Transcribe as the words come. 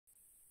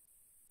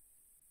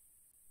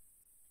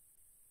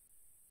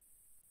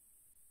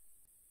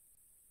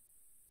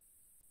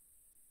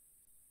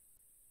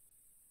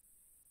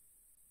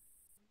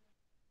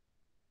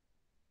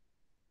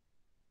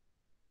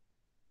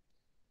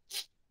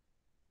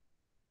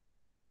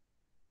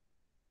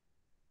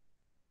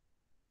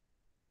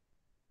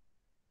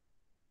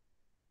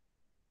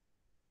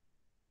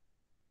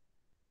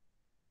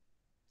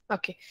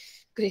Okay,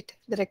 great.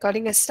 The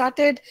recording has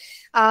started.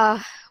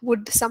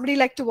 Would somebody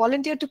like to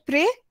volunteer to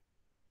pray?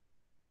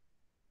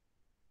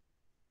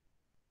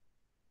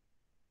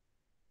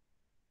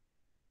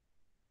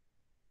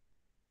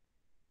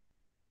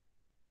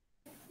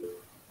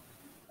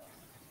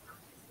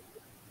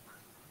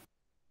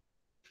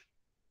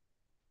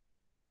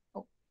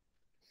 Oh.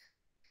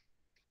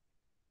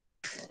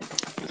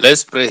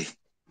 Let's pray.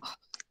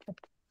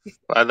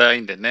 Father,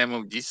 in the name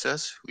of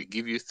Jesus, we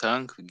give you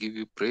thanks, we give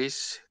you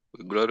praise,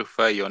 we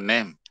glorify your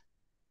name.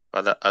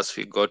 Father, as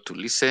we go to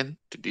listen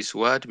to this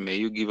word, may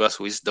you give us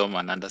wisdom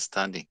and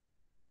understanding.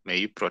 May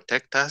you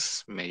protect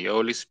us, may your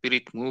Holy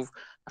Spirit move,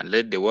 and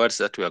let the words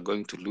that we are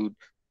going to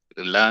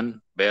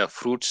learn bear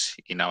fruits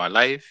in our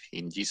life.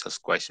 In Jesus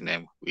Christ's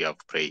name, we have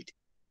prayed.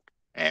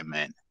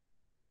 Amen.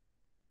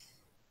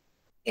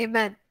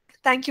 Amen.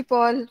 Thank you,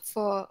 Paul,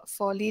 for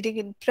leading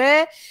in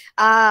prayer.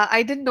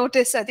 I didn't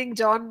notice. I think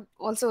John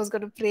also was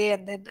going to pray,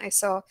 and then I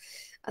saw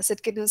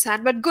Sitkinu's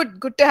hand. But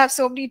good to have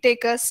so many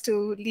takers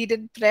to lead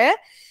in prayer.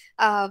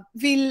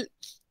 We'll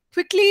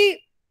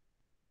quickly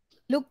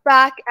look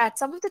back at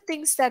some of the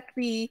things that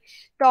we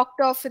talked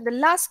of in the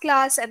last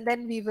class, and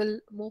then we will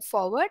move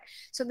forward.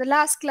 So in the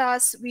last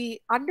class, we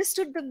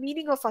understood the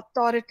meaning of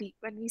authority.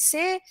 When we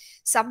say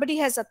somebody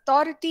has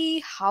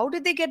authority, how do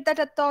they get that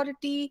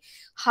authority?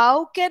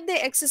 How can they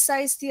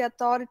exercise the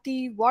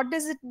authority? What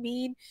does it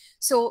mean?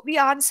 So we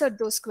answered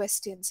those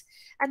questions.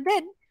 And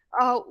then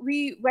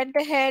we went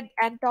ahead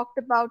and talked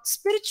about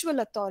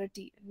spiritual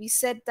authority. We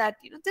said that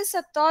this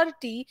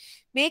authority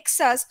makes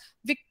us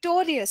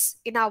victorious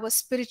in our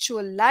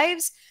spiritual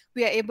lives.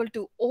 We are able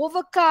to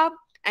overcome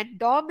and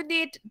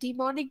dominate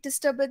demonic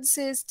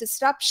disturbances,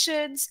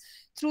 disruptions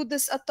through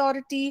this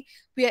authority.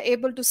 We are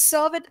able to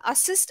serve and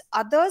assist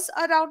others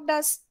around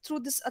us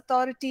through this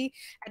authority,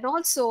 and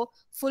also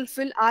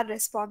fulfill our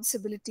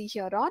responsibility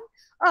here on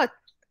earth.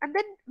 And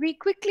then we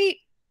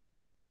quickly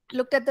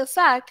looked at the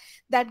fact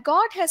that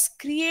God has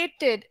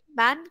created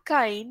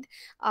mankind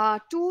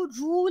to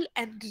rule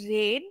and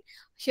reign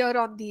here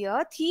on the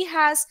earth. He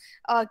has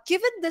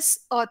given this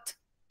earth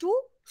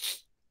to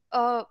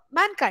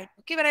mankind.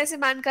 Okay, when I say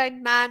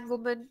mankind, man,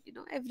 woman,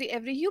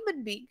 every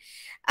human being.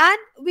 And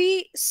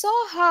we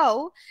saw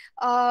how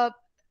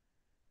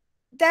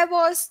there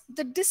was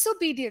the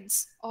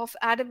disobedience of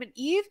Adam and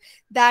Eve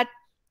that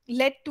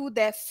led to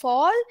their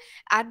fall,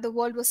 and the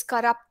world was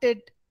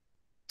corrupted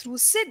through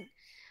sin.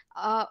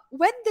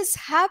 When this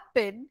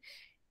happened,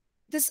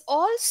 this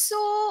also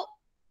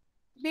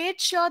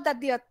made sure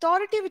that the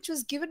authority which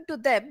was given to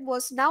them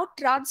was now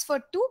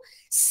transferred to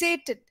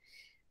Satan.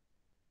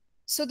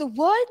 So the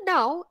world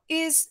now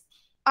is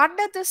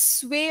under the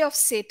sway of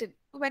Satan.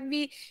 When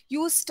we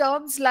use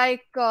terms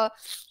like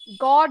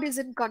God is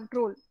in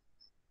control,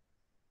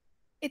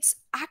 it's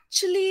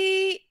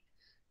actually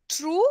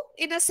true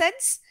in a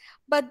sense,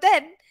 but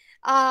then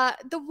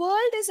the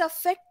world is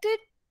affected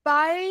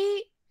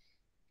by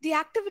the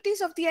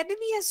activities of the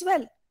enemy as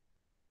well.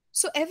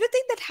 So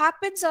everything that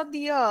happens on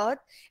the earth,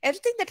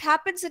 everything that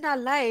happens in our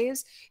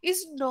lives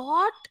is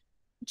not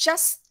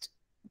just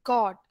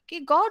God.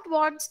 Okay, God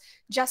wants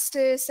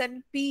justice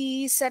and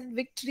peace and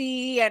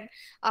victory and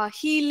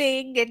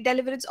healing and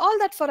deliverance, all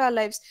that for our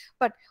lives.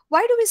 But why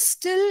do we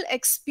still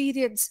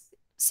experience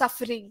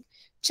suffering,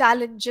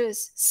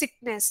 challenges,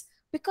 sickness?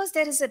 Because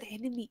there is an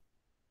enemy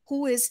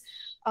who is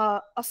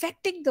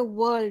affecting the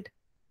world.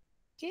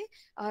 Okay,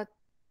 uh,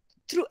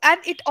 and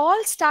it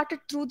all started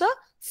through the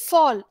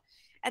fall,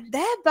 and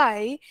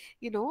thereby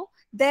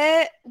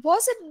there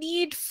was a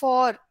need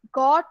for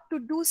God to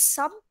do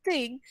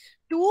something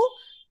to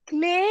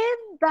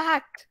claim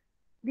back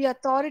the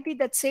authority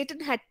that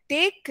Satan had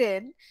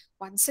taken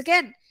once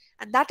again.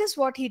 And that is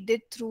what he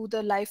did through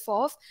the life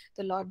of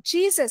the Lord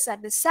Jesus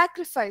and his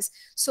sacrifice.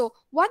 So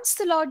once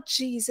the Lord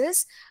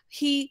Jesus,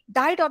 he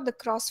died on the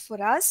cross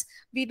for us,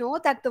 we know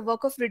that the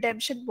work of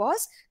redemption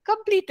was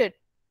completed,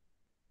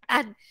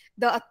 and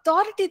the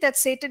authority that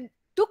Satan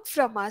took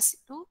from us,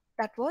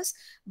 that was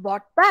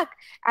bought back.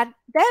 And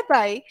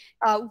thereby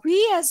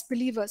we as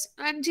believers,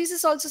 and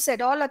Jesus also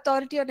said, all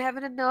authority on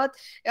heaven and earth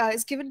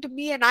is given to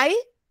me, and I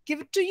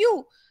give it to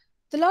you.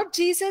 The Lord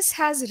Jesus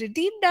has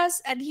redeemed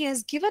us, and he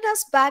has given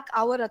us back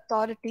our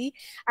authority.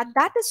 And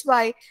that is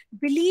why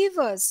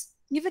believers,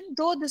 even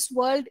though this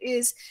world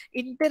is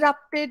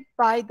interrupted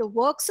by the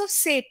works of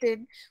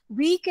Satan,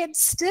 we can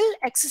still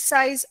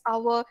exercise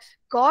our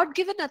God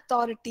given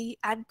authority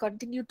and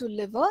continue to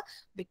live a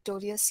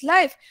victorious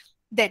life.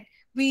 Then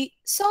we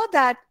saw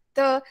that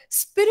the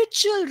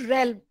spiritual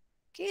realm,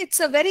 okay, it's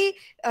a very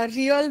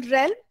real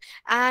realm,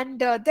 and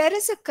there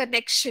is a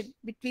connection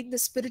between the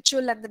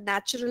spiritual and the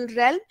natural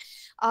realm.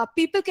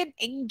 People can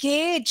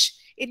engage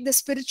in the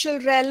spiritual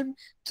realm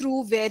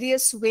through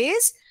various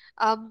ways.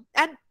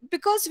 And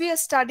because we are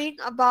studying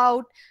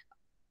about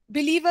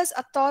believers'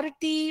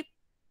 authority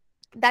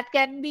that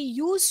can be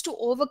used to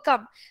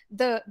overcome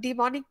the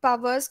demonic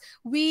powers,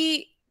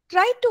 we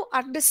try to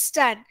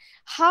understand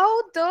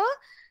how the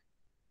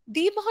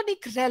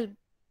demonic realm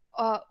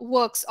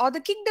works, or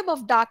the kingdom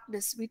of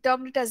darkness, we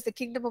termed it as the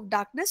kingdom of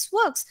darkness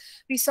works.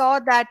 We saw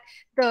that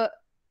the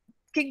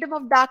kingdom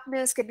of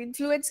darkness can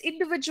influence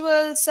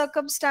individual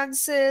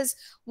circumstances,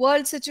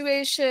 world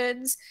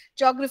situations,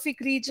 geographic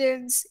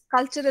regions,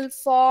 cultural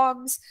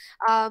forms,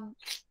 um,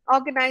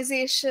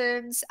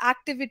 organizations,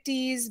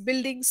 activities,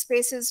 building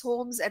spaces,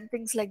 homes, and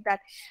things like that.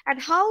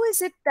 And how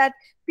is it that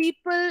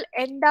people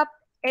end up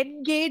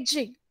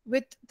engaging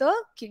with the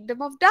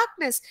kingdom of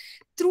darkness?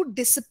 Through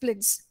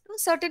disciplines,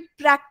 certain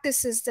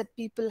practices that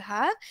people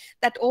have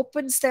that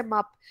opens them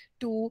up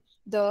to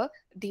the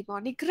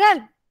demonic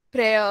realm.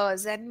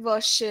 Prayers and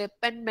worship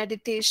and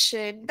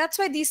meditation, that's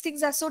why these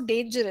things are so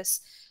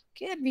dangerous,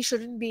 okay, and we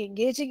shouldn't be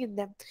engaging in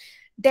them.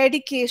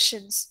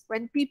 Dedications,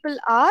 when people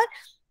are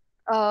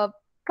uh,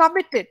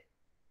 committed,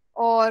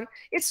 or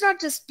it's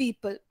not just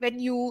people, when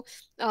you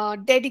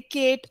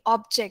dedicate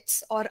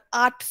objects or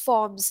art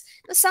forms.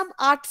 Some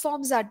art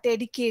forms are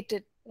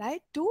dedicated,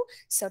 right, to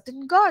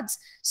certain gods,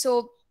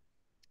 so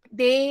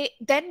they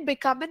then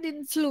become an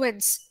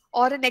influence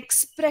or an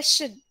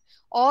expression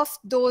of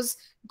those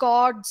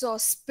gods or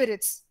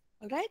spirits.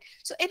 All right,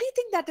 so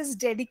anything that is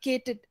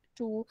dedicated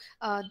to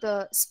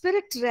the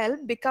spirit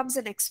realm becomes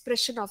an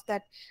expression of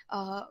that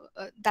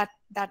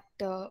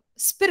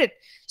spirit.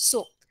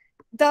 So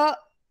the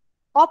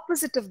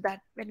opposite of that,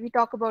 when we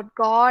talk about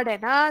God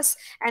and us,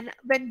 and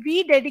when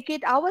we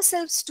dedicate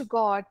ourselves to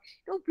God,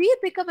 we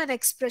become an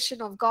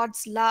expression of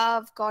God's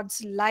love,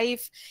 God's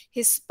life,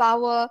 His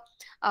power,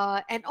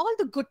 and all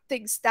the good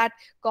things that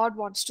God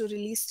wants to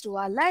release through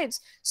our lives.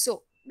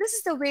 So this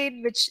is the way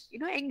in which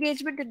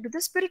engagement into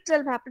the spirit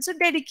realm happens. So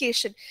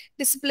dedication,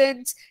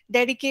 disciplines,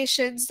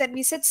 dedications, then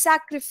we said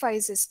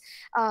sacrifices.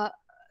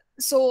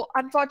 So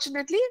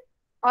unfortunately,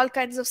 all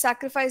kinds of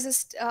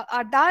sacrifices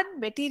are done: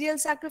 material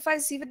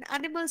sacrifices, even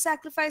animal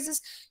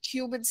sacrifices,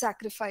 human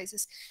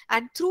sacrifices.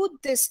 And through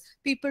this,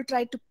 people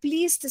try to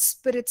please the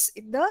spirits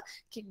in the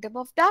kingdom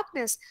of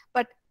darkness.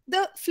 But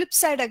the flip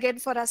side again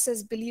for us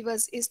as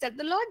believers is that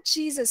the Lord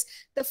Jesus,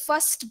 the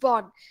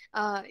firstborn,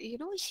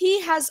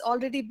 He has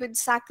already been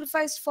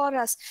sacrificed for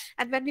us.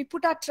 And when we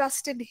put our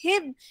trust in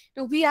Him,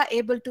 we are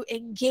able to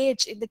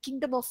engage in the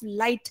kingdom of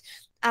light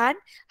and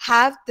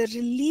have the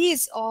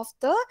release of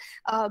the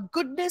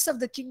goodness of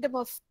the kingdom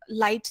of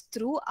light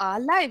through our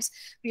lives.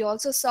 We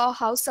also saw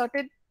how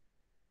certain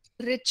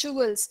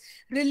rituals,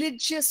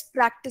 religious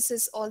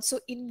practices also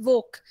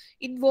invoke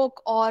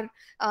or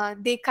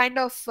they kind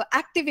of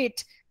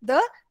activate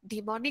the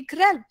demonic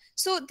realm.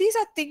 So these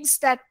are things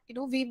that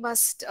we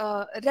must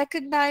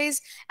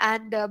recognize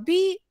and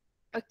be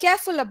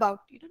careful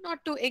about,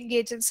 not to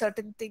engage in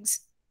certain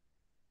things.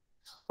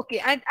 Okay,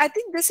 and I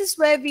think this is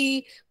where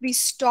we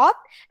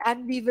stopped,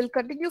 and we will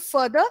continue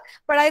further.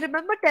 But I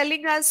remember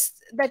telling us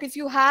that if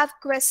you have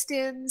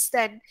questions,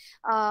 then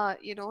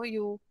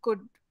you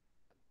could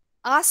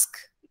ask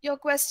your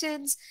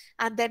questions,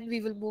 and then we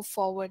will move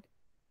forward.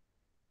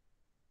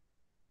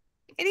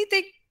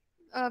 Anything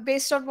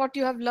based on what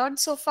you have learned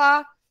so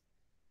far?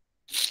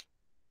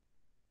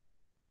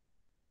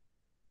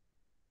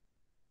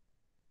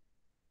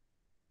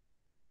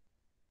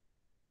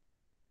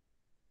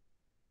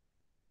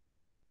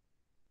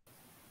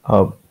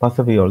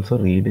 Pastor, we also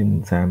read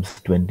in Psalms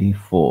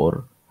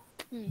 24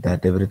 Hmm.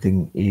 that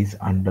everything is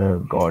under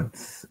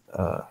God's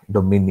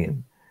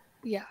dominion.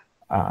 Yeah.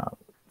 Uh,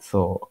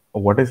 so,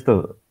 what is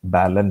the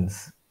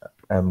balance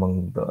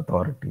among the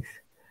authorities?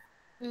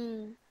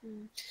 Mm,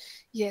 mm.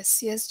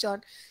 Yes, yes,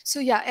 John. So,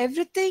 yeah,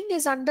 everything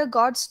is under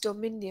God's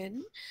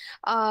dominion.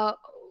 Uh,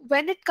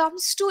 when it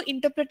comes to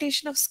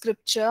interpretation of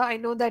scripture, I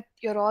know that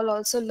you're all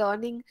also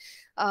learning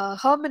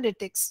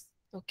hermeneutics.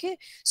 Okay,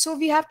 so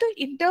we have to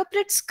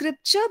interpret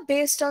scripture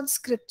based on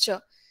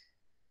scripture.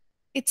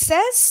 It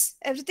says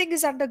everything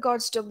is under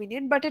God's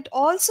dominion, but it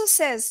also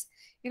says,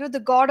 the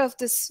God of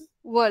this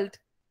world,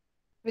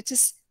 which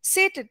is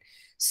Satan.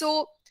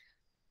 So,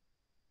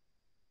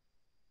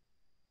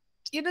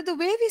 the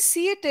way we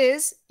see it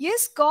is,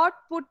 yes, God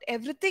put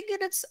everything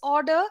in its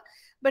order,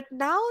 but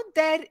now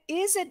there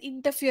is an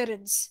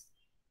interference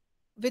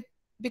with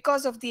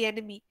because of the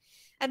enemy,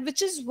 and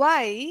which is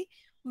why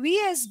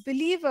we as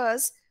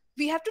believers,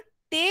 we have to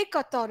take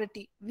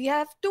authority, we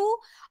have to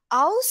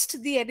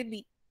oust the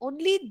enemy.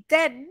 Only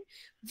then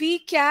we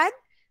can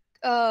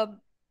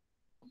um,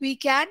 we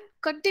can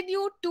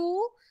continue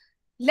to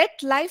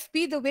let life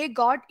be the way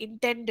God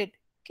intended.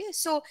 Okay,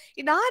 so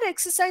in our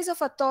exercise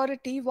of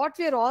authority, what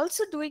we are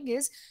also doing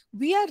is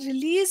we are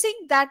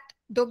releasing that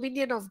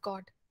dominion of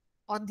God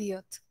on the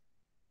earth.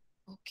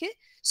 Okay,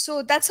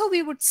 so that's how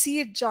we would see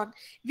it, John.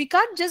 We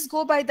can't just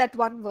go by that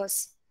one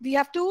verse. We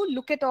have to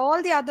look at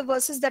all the other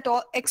verses that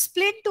all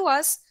explain to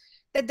us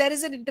that there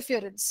is an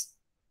interference,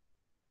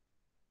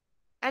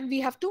 and we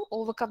have to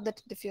overcome that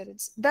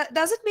interference.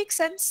 Does it make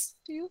sense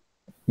to you?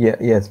 Yeah,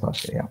 yes,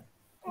 Pastor. Yeah.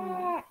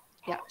 Mm.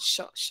 Yeah,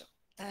 sure, sure.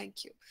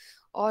 Thank you.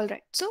 All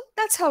right. So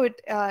that's how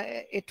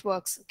it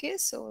works. Okay.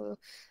 So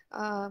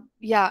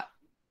yeah.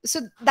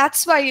 So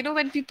that's why,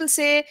 when people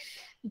say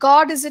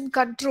God is in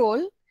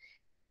control,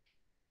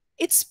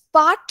 it's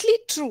partly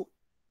true.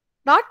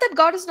 Not that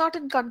God is not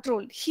in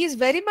control. He is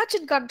very much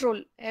in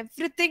control.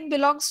 Everything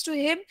belongs to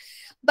Him.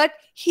 But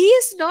He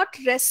is not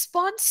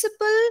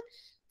responsible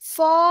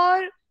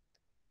for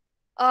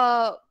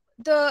the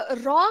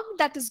wrong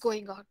that is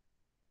going on.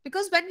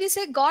 Because when we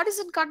say God is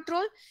in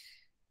control,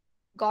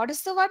 God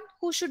is the one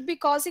who should be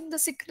causing the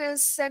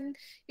sickness and,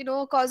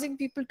 causing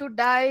people to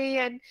die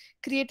and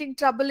creating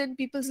trouble in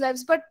people's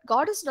lives. But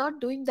God is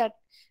not doing that.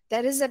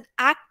 There is an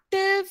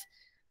active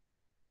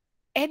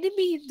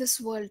enemy in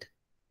this world,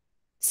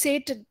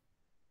 Satan.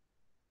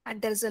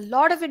 And there is a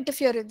lot of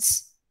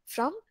interference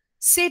from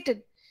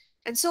Satan.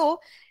 And so,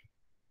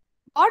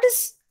 God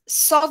is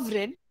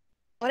sovereign,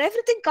 or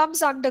everything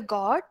comes under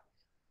God,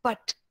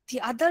 but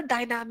the other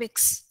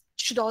dynamics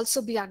should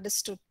also be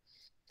understood.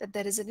 That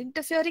there is an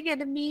interfering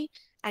enemy,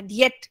 and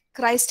yet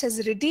Christ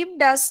has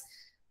redeemed us,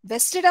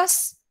 vested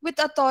us with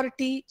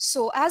authority.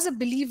 So, as a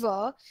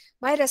believer,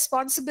 my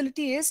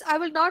responsibility is I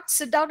will not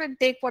sit down and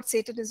take what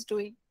Satan is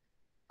doing.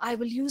 I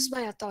will use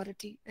my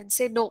authority and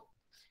say, no,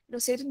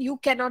 Satan, you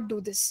cannot do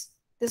this.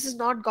 This is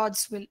not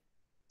God's will.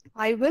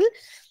 I will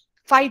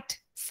fight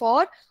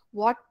for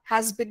what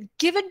has been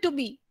given to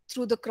me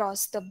through the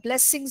cross, the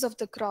blessings of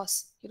the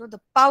cross, the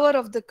power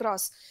of the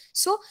cross.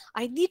 So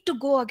I need to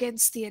go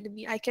against the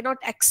enemy. I cannot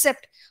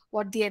accept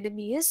what the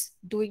enemy is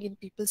doing in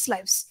people's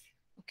lives.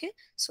 Okay,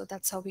 so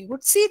that's how we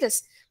would see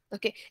this.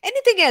 Okay,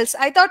 anything else?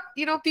 I thought,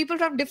 people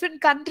from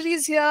different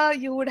countries here,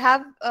 you would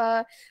have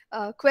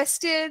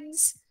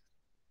questions.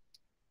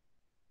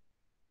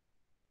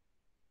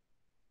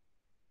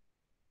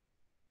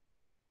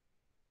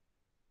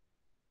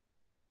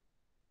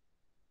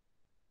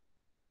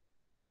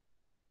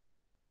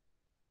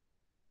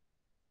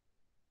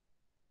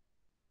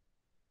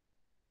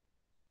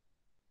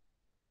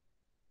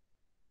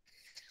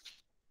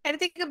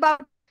 Anything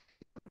about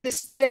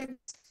this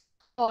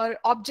or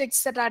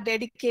objects that are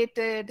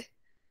dedicated?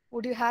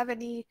 Would you have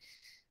any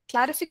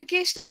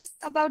clarifications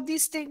about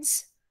these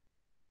things?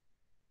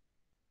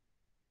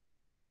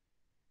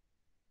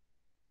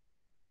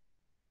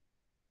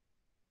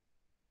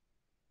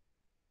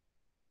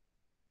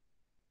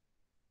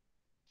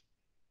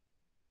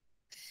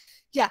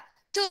 Yeah.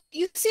 So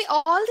you see,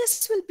 all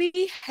this will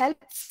be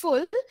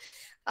helpful,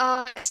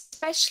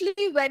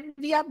 especially when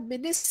we are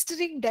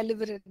ministering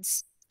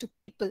deliverance to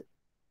people.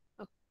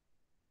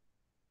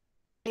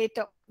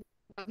 Later,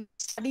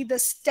 study the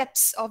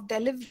steps of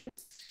deliverance.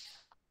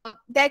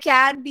 There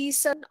can be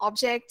certain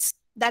objects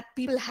that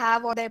people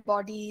have on their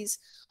bodies,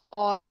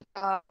 or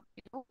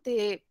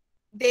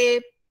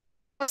they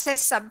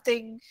possess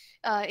something,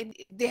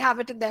 they have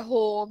it in their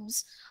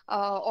homes,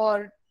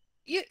 or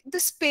the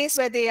space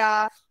where they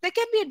are. There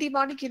can be a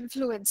demonic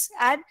influence,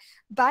 and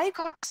by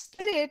God's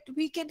Spirit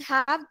we can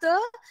have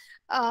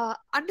the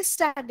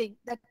understanding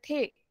that,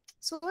 hey,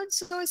 so and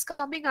so is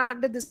coming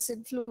under this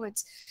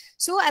influence.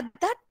 So at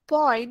that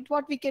point,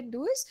 what we can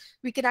do is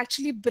we can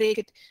actually break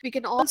it. We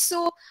can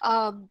also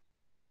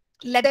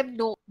let them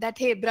know that,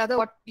 hey brother,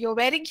 what you're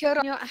wearing here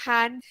on your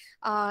hand,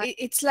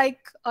 it's like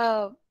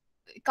a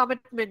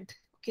commitment.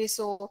 Okay,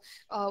 so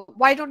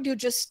why don't you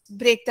just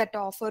break that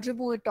off or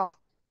remove it off?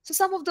 So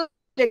some of the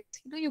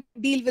you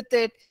deal with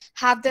it,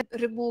 have them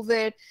remove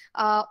it,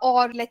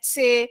 or let's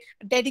say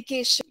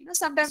dedication.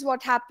 Sometimes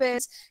what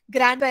happens,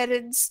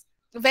 grandparents,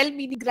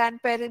 well-meaning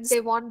grandparents,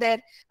 they want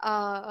their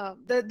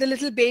the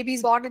little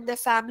babies born in their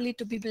family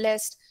to be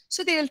blessed.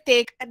 So they will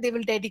take and they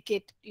will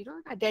dedicate,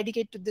 I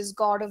dedicate to this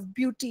God of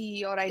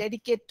beauty, or I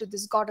dedicate to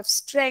this God of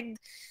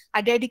strength,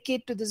 I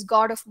dedicate to this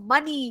God of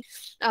money,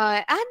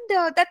 and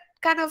that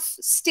kind of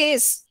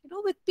stays,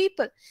 with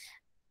people.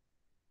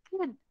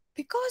 And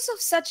because of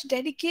such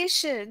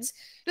dedications,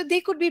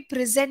 they could be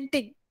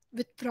presenting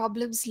with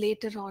problems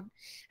later on.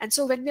 And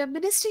so when we are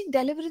ministering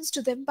deliverance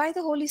to them by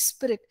the Holy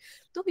Spirit,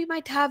 we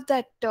might have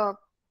that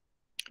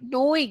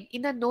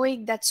inner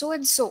knowing that so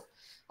and so,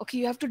 okay,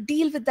 you have to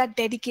deal with that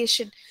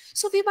dedication.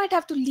 So we might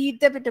have to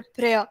lead them in a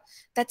prayer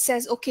that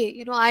says,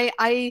 okay,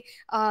 I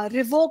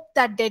revoke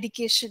that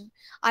dedication,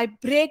 I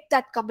break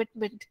that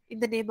commitment in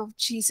the name of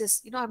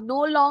Jesus. I'm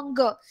no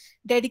longer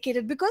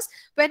dedicated. Because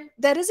when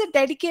there is a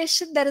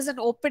dedication, there is an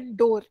open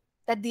door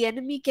that the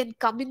enemy can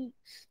come in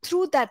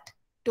through that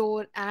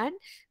door and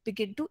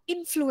begin to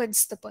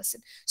influence the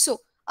person. So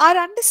our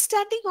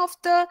understanding of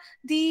the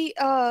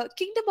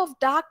kingdom of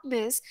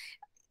darkness,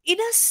 in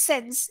a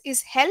sense,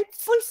 is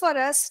helpful for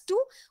us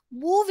to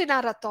move in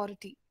our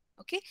authority.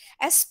 Okay,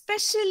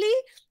 especially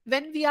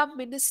when we are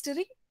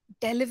ministering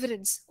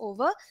deliverance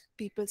over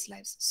people's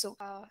lives. So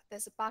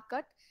there's a power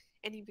cut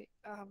anyway.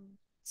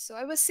 So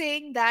I was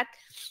saying that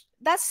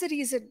that's the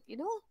reason,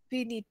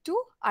 we need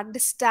to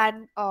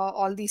understand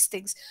all these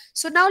things.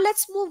 So now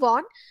let's move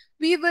on.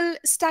 We will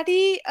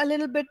study a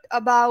little bit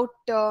about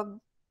uh,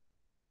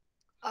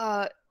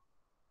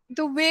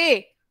 the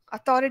way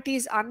authority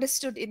is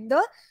understood in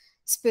the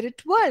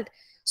spirit world.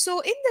 So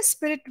in the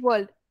spirit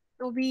world,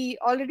 we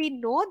already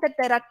know that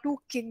there are two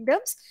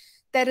kingdoms.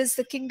 There is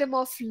the kingdom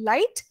of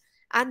light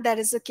and there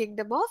is the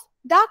kingdom of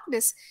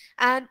darkness.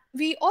 And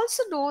we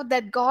also know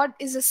that God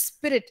is a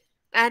spirit,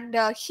 and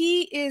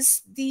he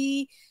is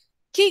the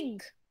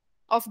King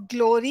of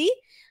glory.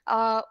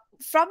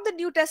 From the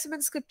New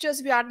Testament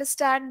scriptures, we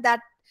understand that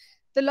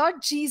the Lord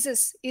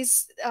Jesus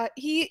is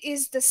he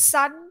is the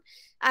son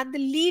and the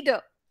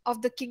leader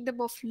of the kingdom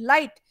of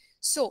light.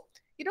 So,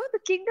 the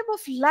kingdom of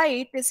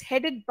light is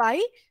headed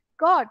by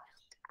God.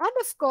 And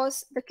of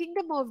course, the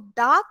kingdom of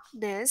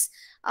darkness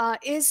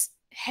is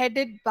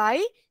headed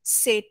by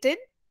Satan.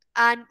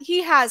 And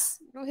he has,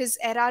 his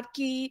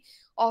hierarchy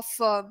of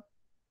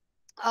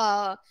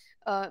uh,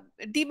 uh,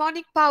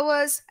 demonic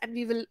powers, and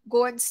we will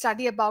go and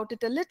study about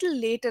it a little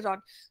later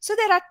on. So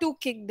there are two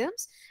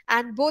kingdoms,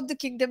 and both the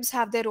kingdoms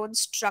have their own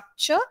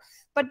structure.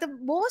 But the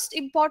most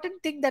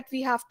important thing that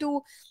we have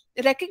to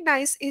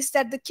recognize is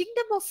that the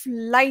kingdom of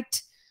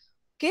light,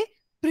 okay,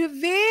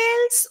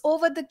 prevails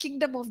over the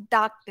kingdom of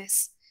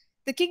darkness.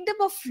 The kingdom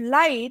of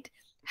light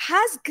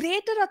has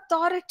greater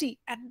authority,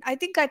 and I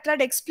think I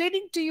tried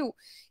explaining to you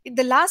in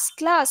the last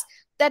class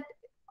that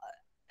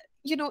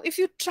if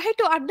you try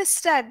to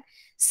understand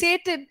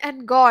Satan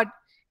and God,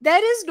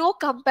 there is no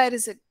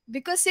comparison,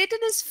 because Satan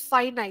is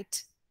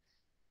finite,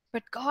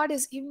 but God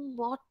is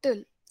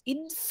immortal,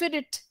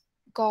 infinite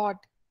God,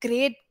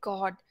 great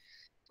God.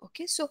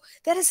 Okay, so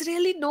there is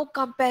really no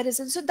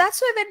comparison. So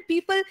that's why when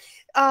people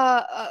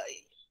uh, uh,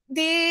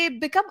 they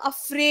become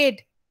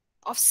afraid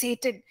of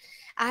Satan,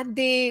 and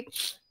they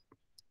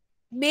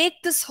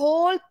make this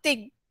whole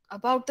thing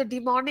about the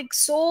demonic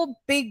so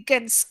big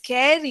and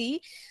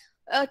scary,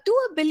 to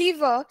a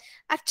believer,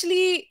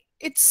 actually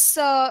it's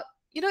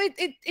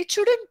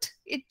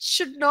it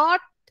should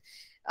not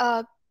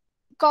uh,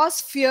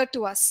 cause fear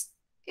to us,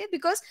 okay,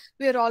 because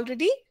we are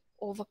already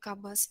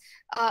overcomers.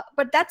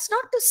 But that's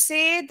not to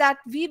say that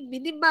we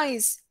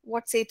minimize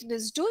what Satan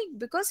is doing,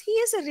 because he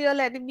is a real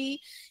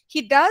enemy.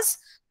 He does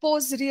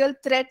pose real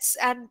threats,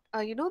 and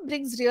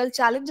brings real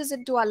challenges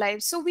into our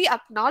lives, so we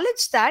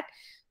acknowledge that.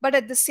 But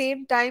at the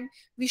same time,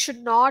 we should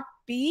not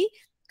be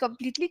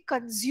completely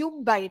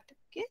consumed by it.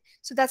 Okay,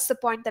 so that's the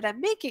point that I'm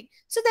making.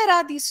 So there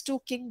are these two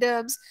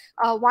kingdoms.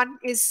 One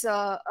is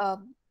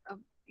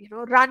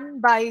run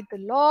by the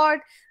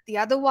Lord, the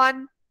other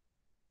one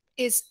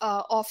is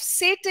of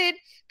Satan.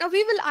 Now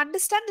we will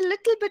understand a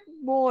little bit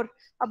more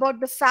about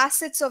the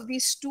facets of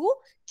these two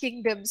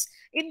kingdoms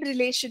in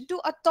relation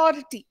to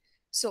authority.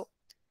 So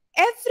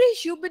every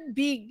human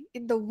being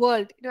in the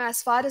world,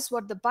 as far as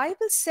what the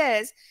Bible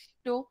says,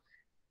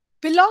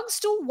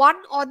 belongs to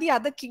one or the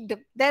other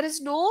kingdom. There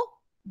is no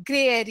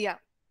gray area.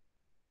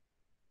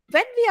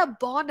 When we are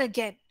born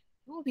again,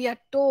 we are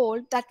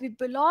told that we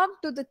belong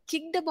to the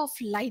kingdom of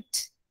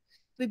light.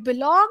 We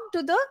belong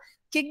to the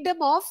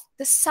kingdom of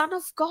the Son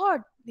of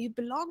God. We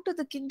belong to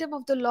the kingdom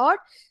of the Lord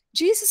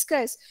Jesus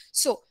Christ.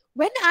 So,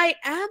 when I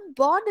am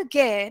born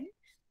again,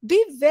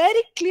 be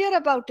very clear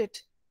about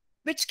it.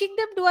 Which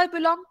kingdom do I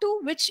belong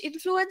to? Which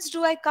influence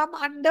do I come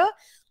under?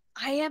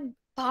 I am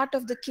part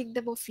of the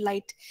kingdom of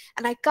light,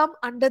 and I come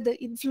under the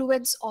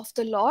influence of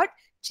the Lord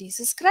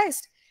Jesus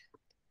Christ.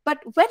 But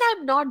when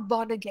I'm not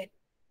born again,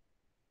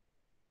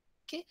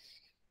 okay,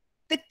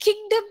 the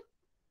kingdom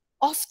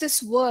of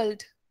this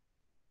world,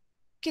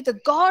 okay, the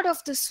God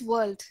of this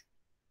world,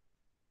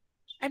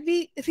 and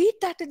we read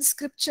that in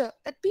scripture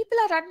that people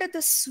are under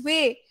the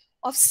sway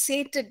of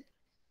Satan.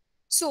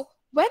 So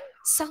when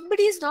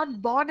somebody is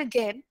not born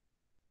again,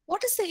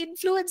 what is the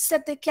influence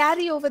that they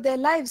carry over their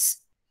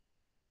lives?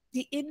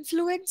 The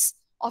influence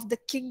of the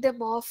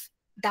kingdom of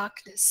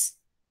darkness.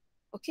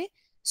 Okay,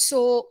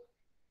 so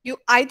you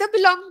either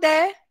belong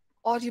there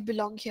or you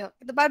belong here.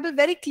 The Bible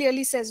very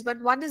clearly says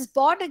when one is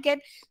born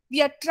again,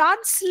 we are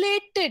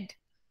translated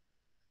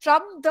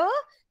from the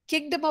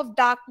kingdom of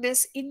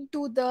darkness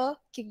into the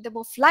kingdom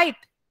of light.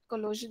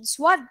 Colossians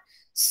 1.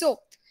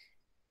 So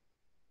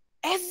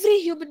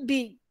every human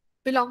being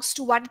belongs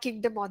to one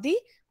kingdom or the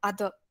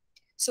other.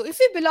 So if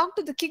we belong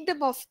to the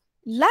kingdom of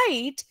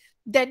light,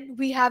 then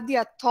we have the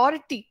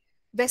authority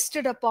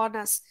vested upon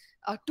us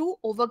to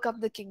overcome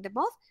the kingdom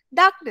of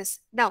darkness.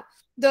 Now,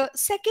 the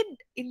second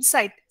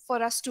insight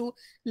for us to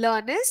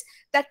learn is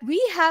that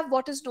we have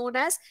what is known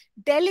as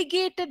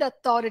delegated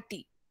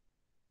authority,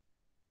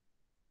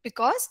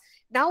 because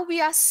now we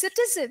are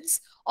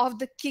citizens of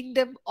the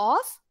kingdom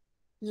of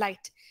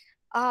light.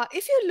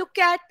 If you look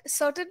at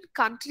certain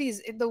countries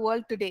in the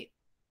world today,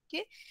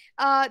 okay,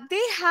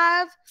 they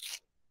have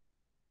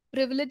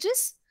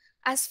privileges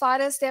as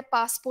far as their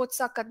passports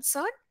are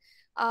concerned.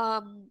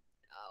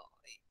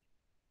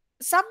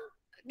 Some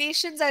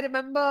nations, I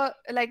remember,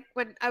 like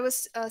when I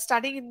was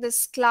studying in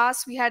this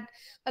class, we had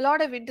a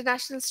lot of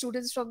international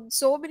students from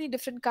so many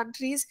different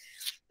countries,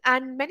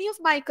 and many of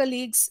my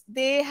colleagues,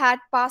 they had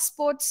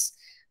passports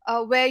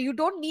where you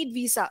don't need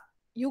visa.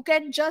 You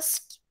can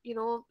just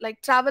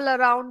like travel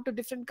around to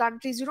different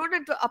countries. You don't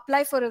have to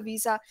apply for a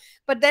visa.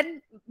 But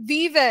then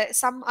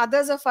some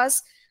others of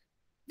us,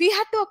 we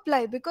had to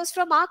apply, because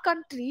from our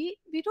country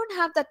we don't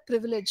have that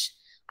privilege.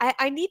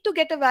 I need to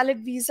get a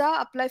valid visa,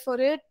 apply for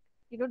it,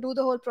 do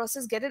the whole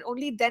process, get it,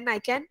 only then I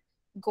can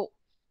go.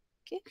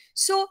 Okay,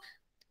 so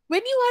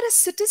when you are a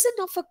citizen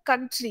of a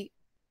country,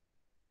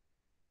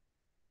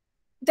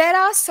 there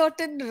are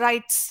certain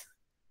rights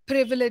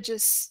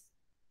privileges,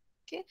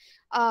 okay,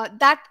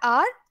 that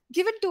are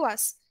given to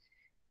us.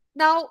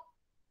 Now,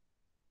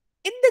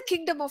 in the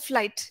kingdom of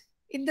light,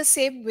 in the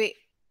same way,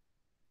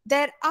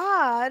 there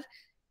are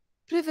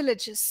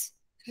privileges,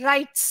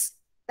 rights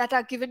that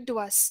are given to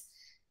us.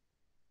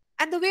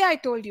 And the way I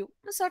told you,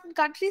 certain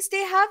countries,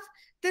 they have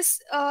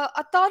this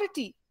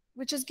authority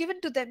which is given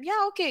to them.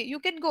 Yeah, okay, you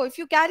can go if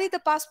you carry the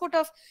passport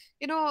of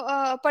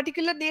a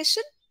particular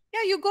nation.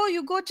 Yeah, you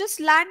go, just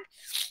land,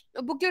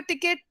 book your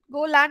ticket,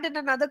 go land in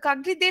another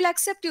country. They'll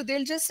accept you,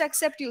 they'll just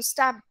accept you,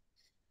 stamp.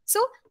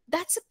 So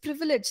that's a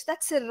privilege,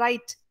 that's a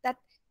right that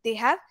they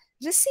have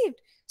received.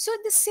 So in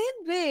the same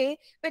way,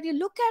 when you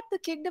look at the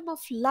kingdom of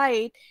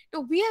light,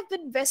 we have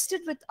been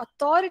vested with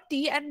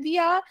authority, and we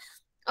are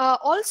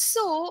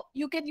also,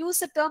 you can use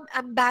the term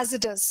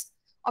ambassadors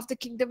of the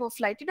kingdom of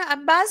light.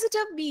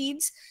 Ambassador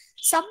means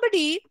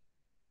somebody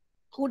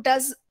who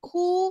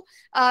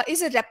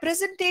is a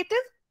representative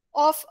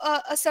of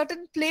a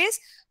certain place,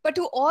 but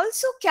who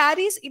also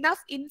carries enough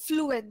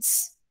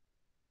influence,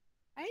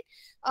 right,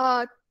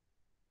 uh,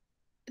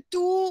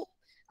 to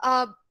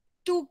uh,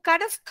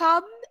 kind of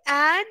come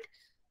and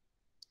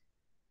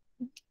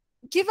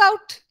give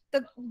out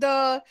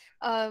the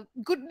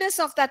goodness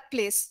of that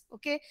place,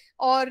 okay,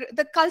 or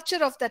the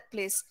culture of that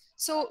place.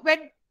 So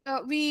when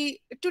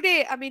we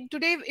today,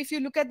 today, if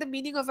you look at the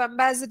meaning of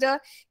ambassador,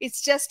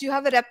 it's just you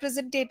have a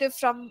representative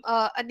from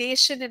a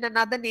nation in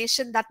another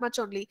nation, that much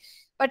only.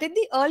 But in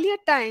the earlier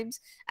times,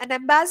 an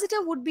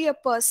ambassador would be a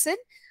person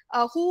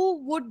who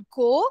would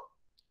go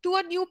to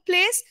a new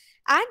place,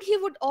 and he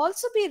would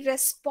also be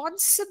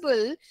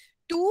responsible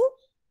to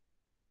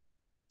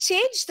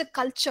change the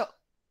culture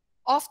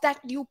of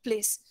that new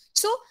place.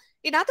 So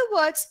in other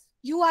words,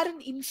 you are an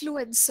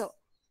influencer,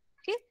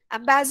 okay.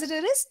 Ambassador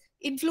is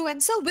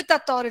influencer with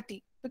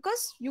authority,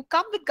 because you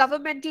come with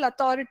governmental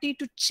authority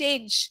to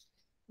change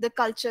the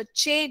culture,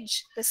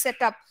 change the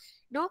setup,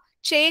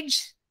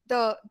 change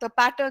the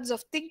patterns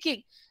of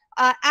thinking,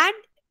 and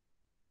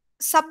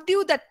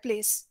subdue that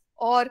place,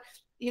 or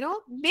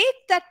make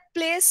that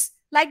place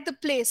like the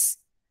place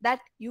that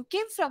you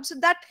came from. So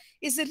that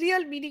is the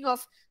real meaning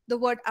of the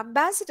word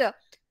ambassador.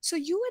 So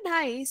you and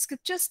I,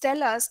 scriptures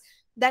tell us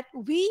that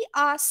we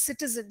are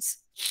citizens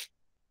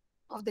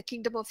of the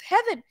kingdom of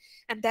heaven,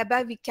 and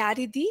thereby we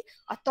carry the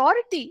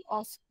authority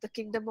of the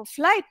kingdom of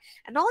light.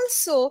 And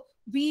also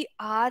we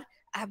are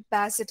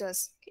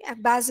ambassadors, okay?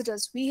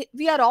 Ambassadors,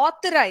 we are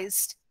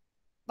authorized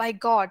by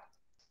God,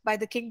 by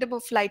the kingdom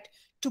of light,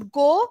 to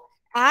go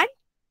and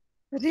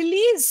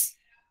release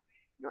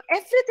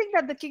everything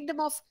that the kingdom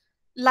of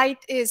light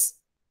is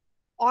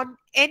on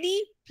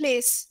any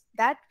place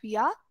that we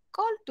are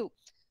called to.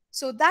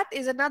 So that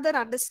is another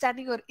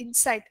understanding or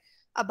insight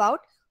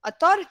about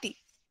authority.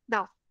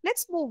 Now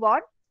let's move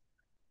on.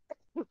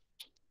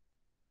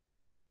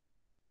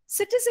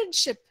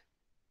 Citizenship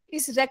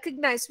is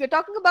recognized. We're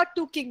talking about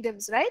two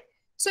kingdoms, right?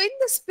 So in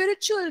the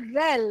spiritual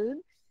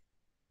realm,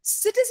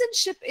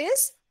 citizenship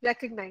is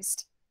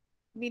recognized,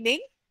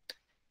 meaning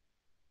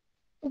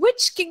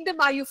which kingdom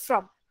are you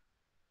from?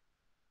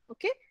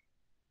 Okay,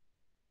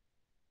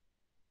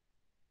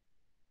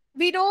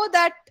 we know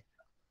that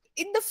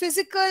in the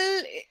physical,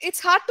 it's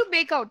hard to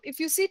make out. If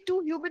you see two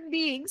human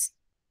beings,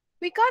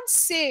 we can't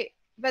say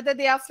whether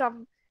they are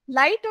from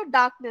light or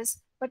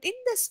darkness. But in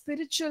the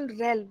spiritual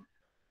realm,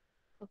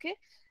 okay,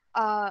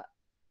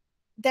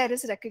 there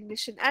is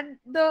recognition. And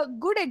the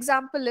good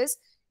example is,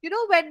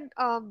 when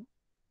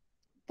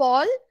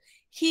Paul,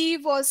 he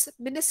was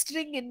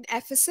ministering in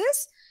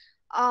Ephesus,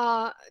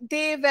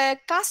 they were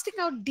casting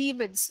out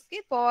demons.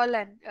 Okay, Paul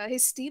and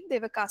his team, they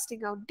were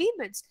casting out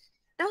demons.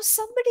 Now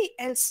somebody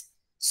else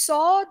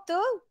saw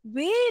the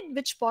way in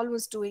which Paul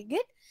was doing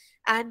it,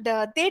 and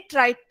they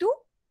tried to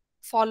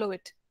follow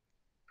it.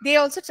 They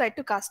also tried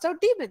to cast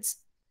out demons.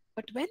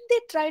 But when they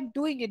tried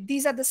doing it,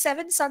 these are the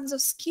 7 sons of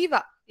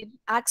Sceva in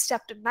Acts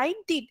chapter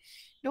 19.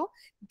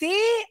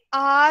 They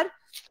are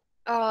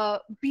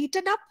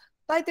beaten up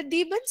by the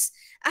demons,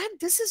 and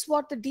this is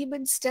what the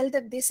demons tell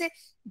them. They say,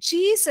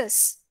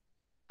 Jesus,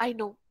 I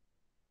know,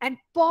 and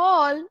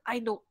Paul, I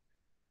know,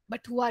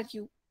 but who are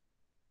you?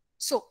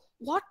 So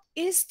what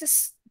is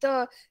this,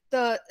 the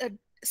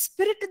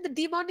spirit in the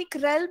demonic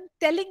realm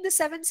telling the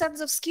 7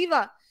 sons of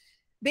Sceva?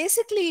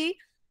 Basically,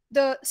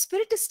 the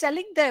spirit is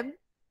telling them,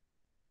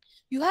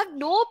 you have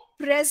no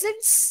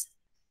presence.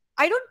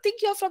 I don't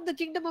think you're from the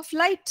kingdom of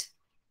light,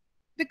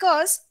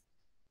 because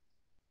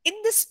in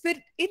the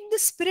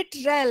spirit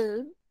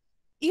realm,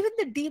 even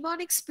the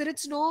demonic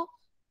spirits know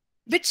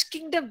which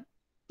kingdom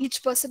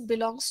each person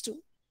belongs to.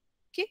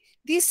 Okay,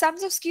 these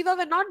sons of Sceva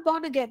were not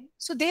born again,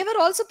 so they were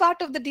also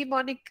part of the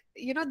demonic,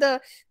 the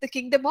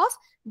kingdom of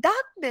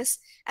darkness.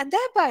 And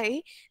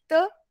thereby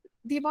the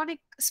demonic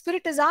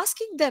spirit is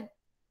asking them,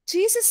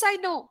 Jesus, I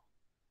know,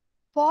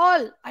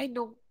 Paul, I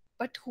know,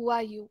 but who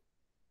are you?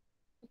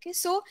 Okay,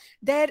 so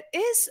there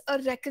is a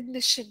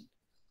recognition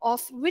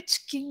of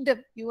which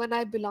kingdom you and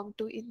I belong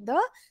to in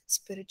the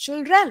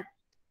spiritual realm.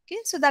 Okay,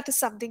 so that is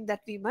something that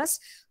we must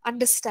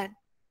understand.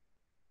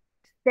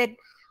 Then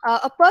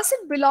A person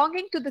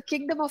belonging to the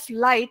kingdom of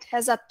light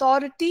has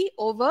authority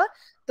over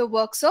the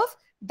works of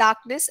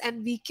darkness,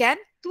 and we can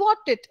thwart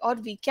it or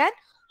we can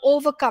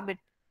overcome it.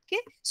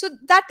 Okay, so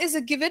that is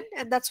a given,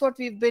 and that's what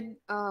we've been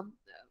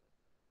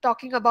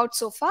talking about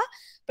so far.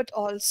 But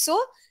also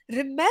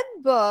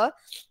remember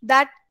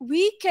that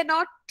we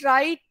cannot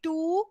try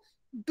to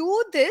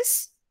do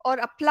this or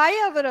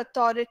apply our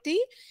authority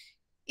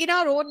in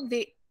our own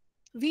way.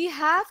 We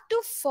have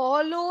to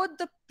follow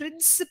the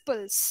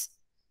principles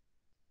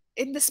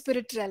in the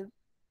spirit realm.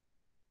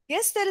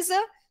 Yes, there is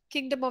a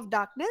kingdom of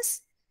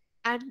darkness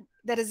and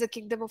there is a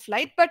kingdom of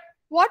light. But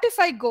what if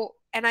I go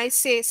and I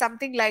say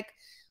something like,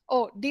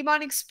 oh,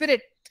 demonic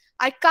spirit,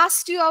 I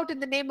cast you out in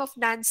the name of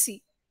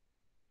Nancy.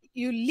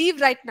 You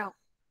leave right now.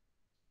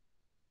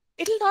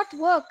 It'll not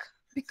work,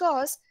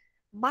 because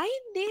my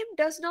name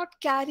does not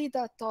carry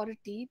the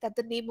authority that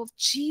the name of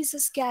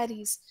Jesus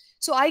carries.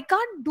 So I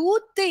can't do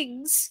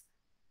things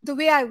the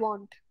way I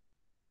want.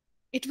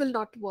 It will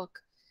not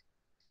work.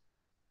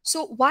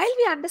 So while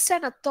we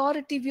understand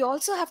authority, we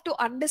also have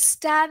to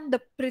understand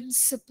the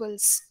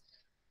principles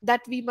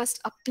that we must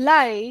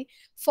apply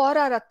for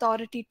our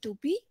authority to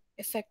be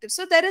effective.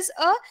 So there is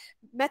a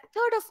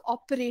method of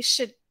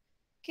operation,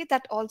 okay,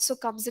 that also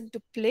comes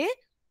into play,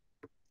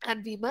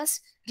 and we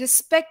must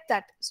respect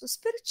that. So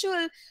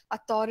spiritual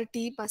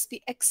authority must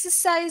be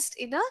exercised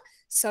in a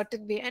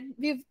certain way. And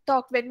we've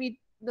talked, when we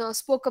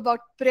spoke about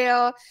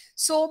prayer,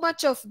 so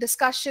much of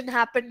discussion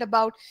happened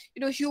about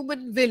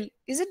human will,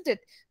 isn't it?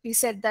 We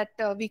said that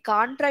we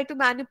can't try to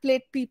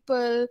manipulate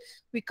people,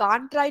 we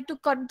can't try to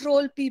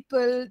control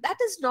people. That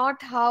is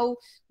not how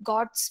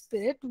God's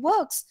spirit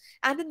works.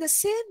 And in the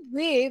same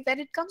way, when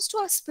it comes to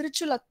our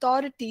spiritual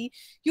authority,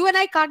 you and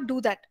I can't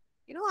do that.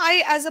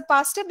 I, as a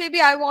pastor,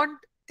 maybe I want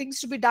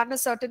things to be done a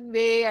certain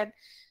way and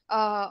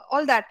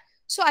all that.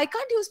 So I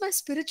can't use my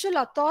spiritual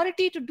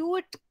authority to do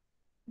it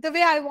the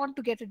way I want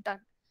to get it done.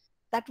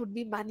 That would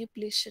be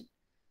manipulation.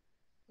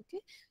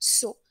 Okay,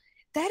 so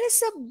there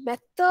is a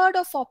method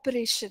of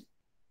operation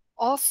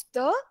of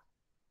the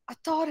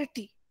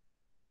authority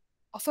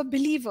of a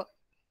believer,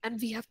 and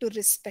we have to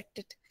respect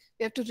it.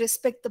 We have to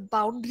respect the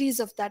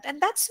boundaries of that,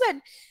 and that's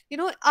when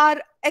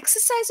our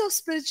exercise of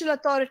spiritual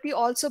authority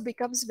also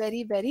becomes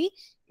very, very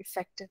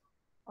effective.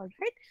 All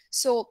right,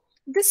 so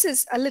this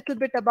is a little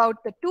bit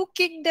about the two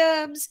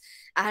kingdoms,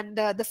 and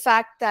the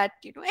fact that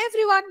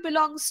everyone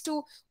belongs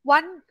to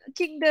one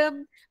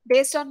kingdom.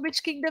 Based on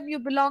which kingdom you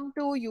belong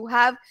to, you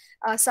have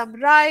some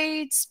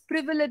rights,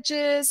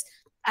 privileges.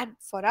 And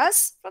for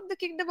us, from the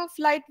kingdom of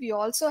light, we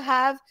also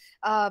have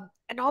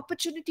an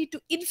opportunity to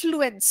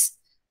influence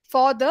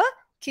for the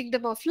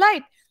kingdom of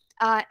light.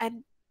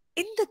 And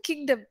in the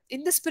kingdom,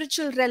 in the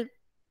spiritual realm,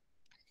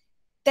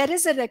 there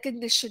is a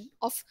recognition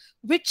of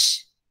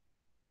which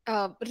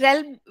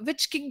realm,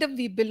 which kingdom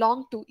we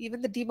belong to.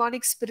 Even the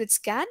demonic spirits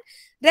can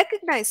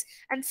recognize.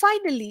 And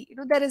finally,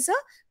 there is a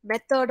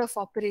method of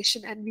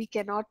operation, and we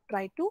cannot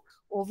try to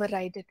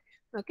override it.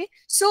 Okay,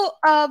 so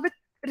with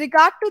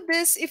regard to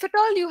this, if at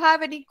all you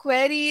have any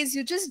queries,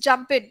 you just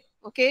jump in.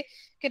 Okay,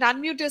 you can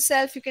unmute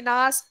yourself, you can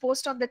ask,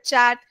 post on the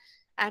chat,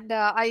 and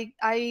I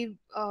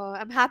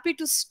am happy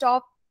to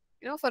stop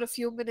for a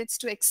few minutes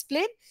to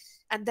explain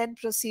and then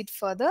proceed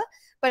further.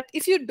 But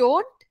if you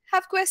don't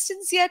have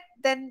questions yet,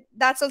 then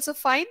that's also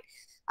fine.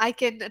 I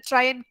can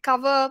try and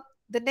cover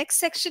the next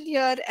section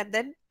here and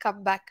then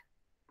come back.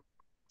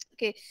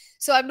 Okay,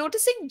 so I'm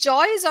noticing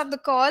Joy is on the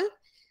call.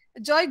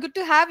 Joy, good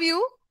to have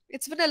you.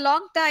 It's been a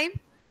long time.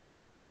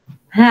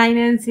 Hi,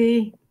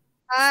 Nancy.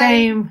 Hi.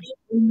 Same.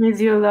 I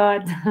miss you a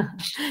lot.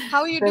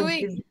 How are you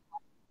doing?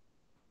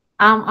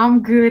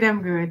 I'm good.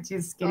 I'm good.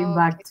 Just getting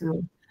back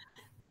Okay.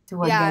 to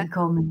what Yeah. God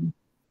called me.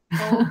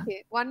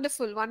 Okay.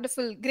 Wonderful.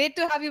 Wonderful. Great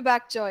to have you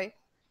back, Joy.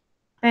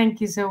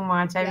 Thank you so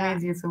much. I Yeah.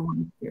 miss you so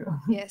much too.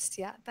 Yes.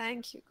 Yeah.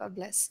 Thank you. God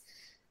bless.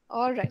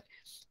 All right.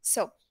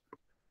 So,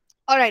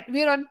 all right,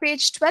 we're on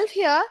page 12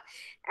 here,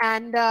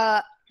 and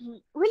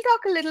we'll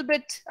talk a little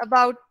bit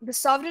about the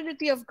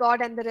sovereignty of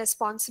God and the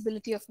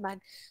responsibility of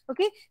man.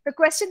 Okay, the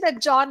question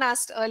that John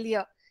asked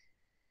earlier.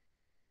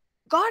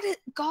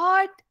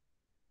 God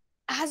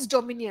has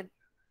dominion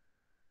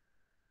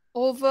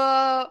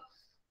over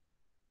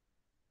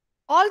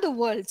all the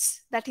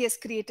worlds that he has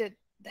created,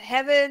 the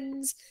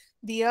heavens,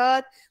 the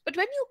earth. But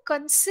when you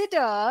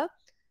consider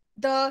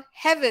the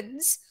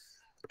heavens,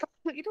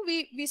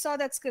 we saw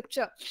that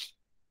scripture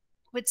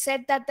which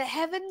said that the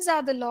heavens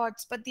are the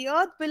Lord's, but the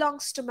earth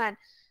belongs to man.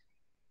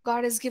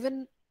 God has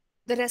given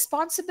the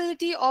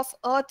responsibility of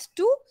earth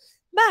to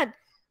man.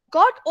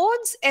 God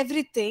owns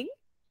everything,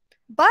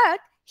 but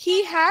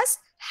he has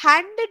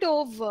handed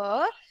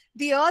over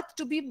the earth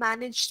to be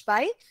managed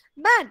by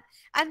man.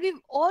 And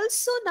we've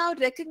also now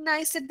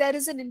recognized that there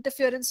is an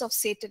interference of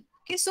Satan.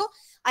 Okay, so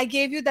I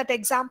gave you that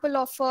example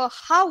of a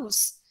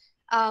house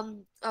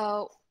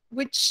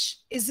which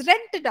is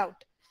rented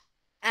out,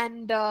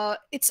 and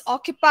it's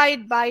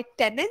occupied by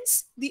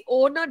tenants. The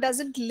owner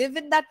doesn't live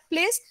in that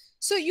place.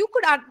 So you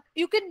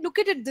can look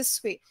at it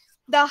this way: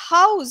 the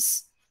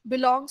house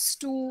belongs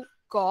to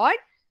God,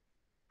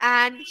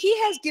 and he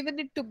has given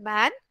it to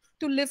man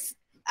to live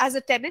as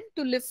a tenant,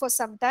 to live for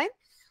some time.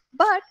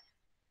 But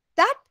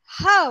that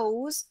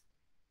house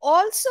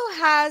also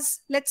has,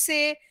 let's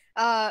say,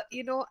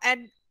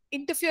 an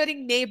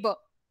interfering neighbor,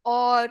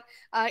 or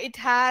it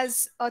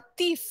has a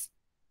thief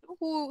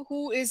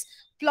who is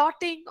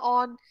plotting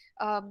on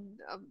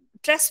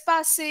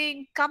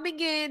trespassing, coming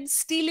in,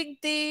 stealing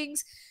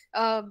things,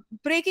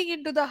 breaking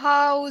into the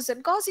house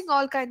and causing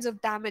all kinds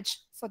of damage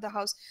for the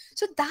house.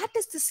 So that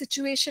is the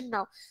situation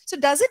now. So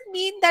does it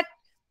mean that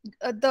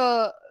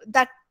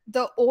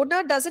the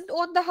owner doesn't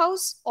own the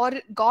house, or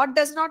God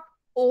does not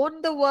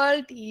own the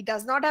world, he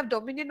does not have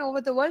dominion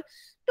over the world?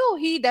 No,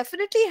 he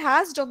definitely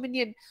has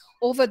dominion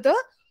over the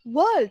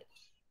world.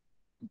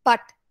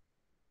 But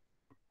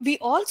we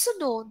also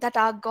know that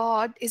our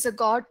God is a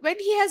God, when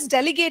he has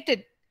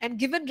delegated and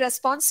given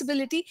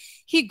responsibility,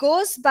 he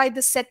goes by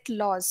the set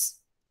laws.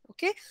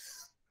 Okay,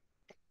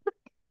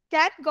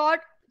 can God,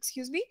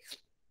 excuse me,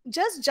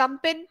 just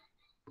jump in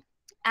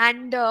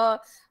and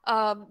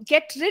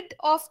get rid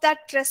of that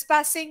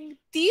trespassing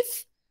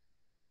thief?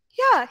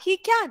 Yeah, he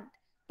can,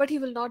 but he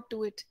will not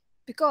do it,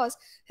 because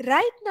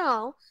right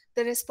now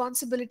the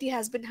responsibility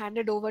has been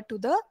handed over to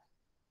the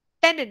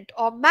tenant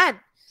or man.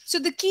 So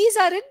the keys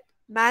are in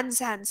man's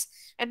hands.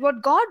 And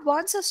what God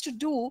wants us to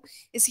do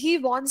is he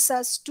wants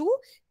us to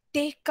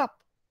take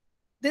up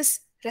this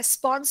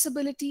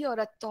responsibility or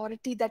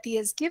authority that he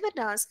has given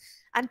us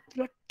and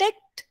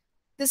protect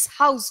this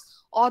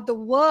house or the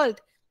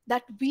world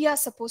that we are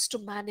supposed to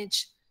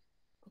manage.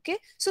 Okay,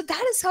 so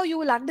that is how you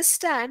will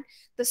understand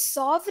the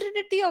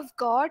sovereignty of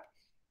God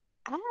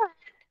and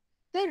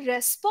the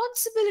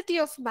responsibility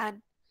of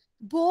man.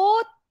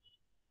 Both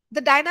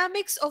the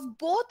dynamics of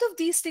both of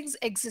these things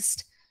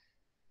exist.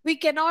 We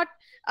cannot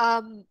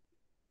um,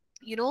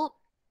 you know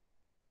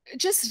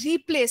just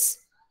replace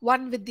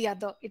one with the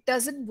other. It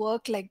doesn't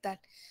work like that.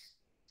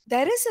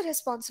 There is a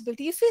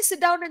responsibility. If we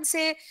sit down and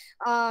say,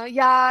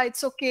 yeah,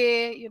 it's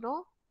okay,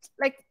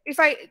 like, if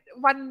I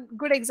one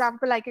good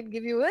example I can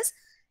give you is,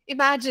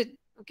 imagine,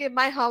 okay,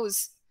 my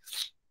house,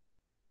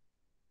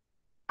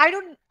 I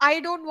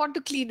don't want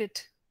to clean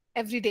it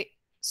every day.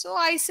 So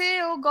I say,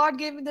 oh, God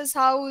gave me this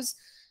house.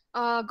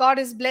 God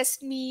has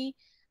blessed me.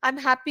 I'm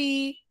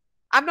happy.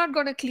 I'm not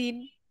going to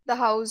clean the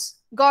house.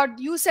 God,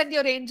 you send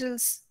your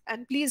angels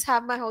and please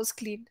have my house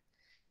cleaned.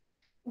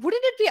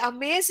 Wouldn't it be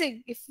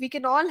amazing if we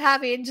can all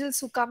have angels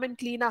who come and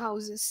clean our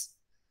houses?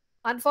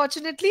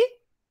 Unfortunately,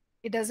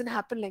 it doesn't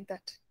happen like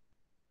that.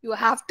 You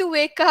have to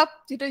wake up,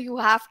 you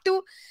have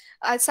to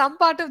some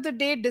part of the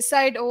day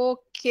decide,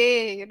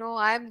 okay,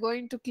 I'm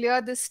going to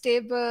clear this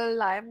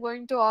table, I'm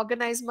going to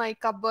organize my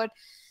cupboard.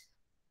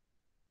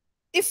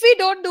 If we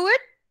don't do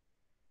it,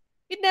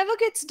 it never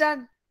gets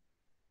done.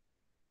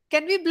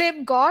 Can we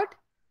blame God?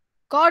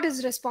 God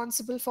is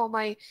responsible for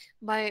my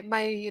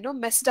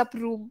messed up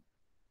room.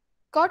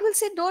 God will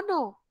say, no,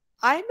 no,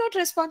 I'm not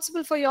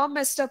responsible for your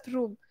messed up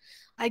room.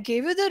 I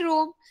gave you the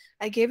room,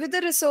 I gave you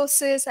the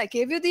resources, I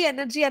gave you the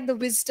energy and the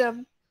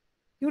wisdom.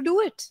 You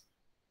do it.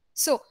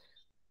 So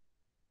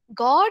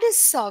God is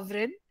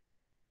sovereign,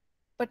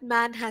 but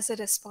man has a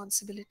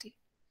responsibility.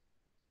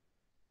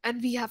 And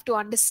we have to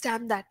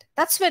understand that.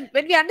 That's when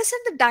we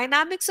understand the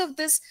dynamics of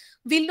this,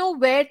 we'll know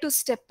where to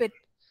step in,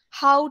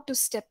 how to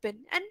step in.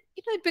 And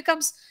it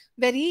becomes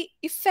very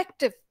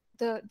effective,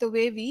 the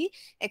way we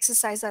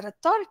exercise our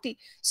authority.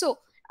 So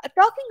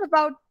talking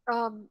about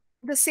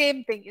the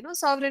same thing,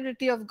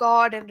 sovereignty of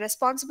God and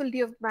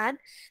responsibility of man,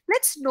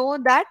 let's know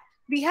that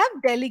we have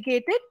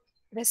delegated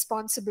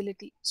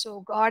responsibility.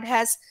 So God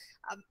has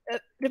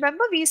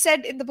remember, we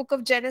said in the book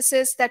of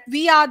Genesis that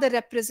we are the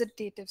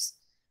representatives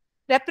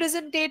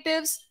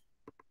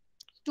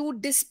to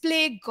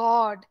display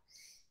God,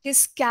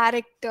 his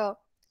character,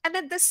 and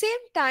at the same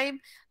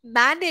time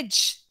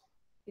manage,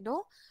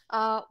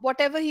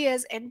 whatever he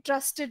has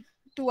entrusted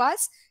to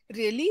us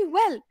really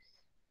well.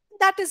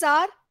 That is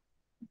our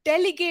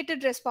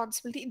delegated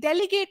responsibility.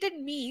 Delegated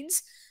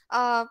means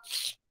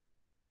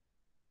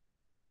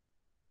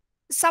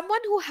someone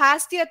who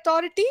has the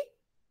authority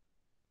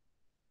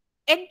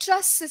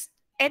entrusts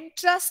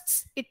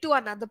it to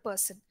another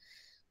person.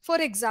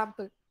 For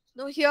example,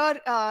 here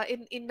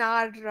in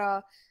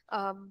our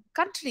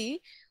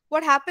country,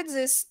 what happens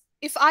is,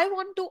 if I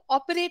want to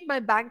operate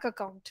my bank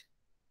account,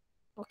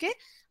 okay,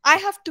 I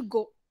have to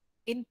go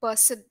in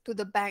person to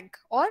the bank,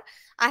 or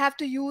I have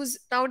to use,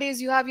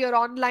 nowadays you have your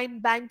online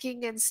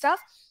banking and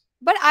stuff,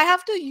 but I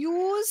have to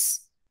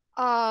use,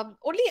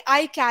 only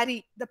I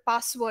carry the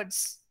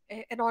passwords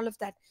and all of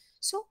that.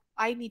 So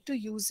I need to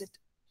use it,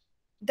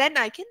 then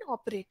I can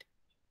operate.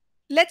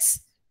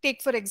 Let's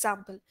take, for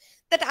example,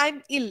 that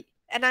I'm ill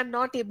and I'm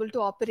not able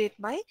to operate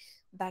my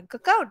bank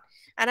account,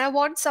 and I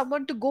want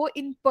someone to go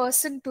in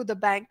person to the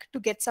bank to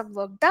get some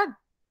work done.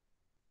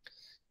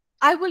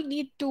 I will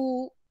need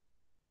to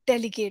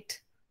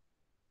delegate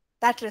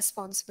that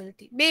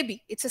responsibility.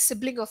 Maybe it's a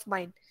sibling of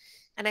mine,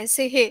 and I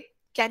say, hey,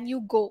 can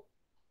you go?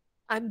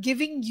 I'm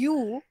giving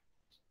you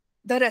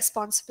the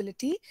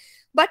responsibility,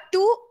 but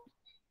to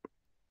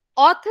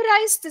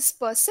authorize this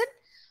person,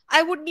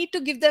 I would need to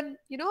give them,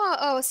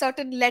 a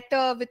certain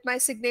letter with my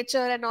signature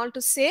and all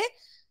to say,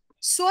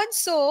 so and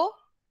so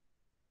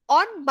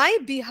on my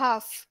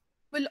behalf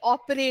will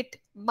operate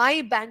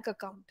my bank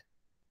account.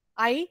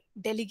 I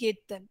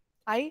delegate them.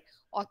 I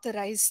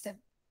authorize them.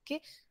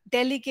 Okay.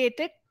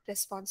 Delegated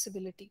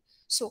responsibility.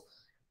 So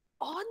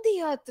on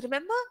the earth,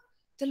 remember,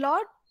 the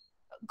Lord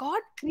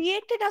God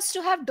created us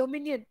to have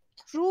dominion,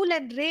 rule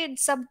and reign,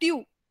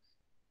 subdue.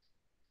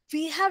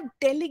 We have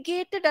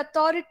delegated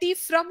authority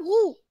from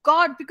who?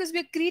 God, because we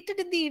are created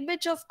in the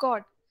image of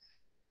God.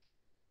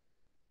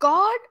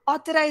 God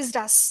authorized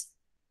us,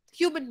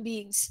 human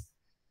beings,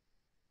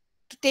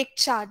 to take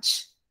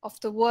charge of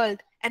the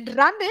world and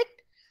run it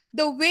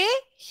the way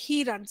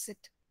He runs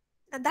it.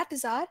 And that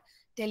is our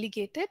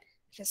delegated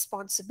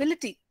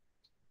responsibility.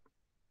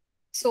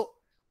 So,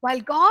 while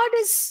God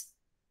is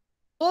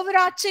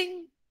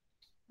overarching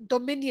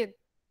dominion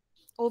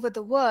over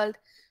the world,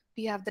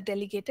 we have the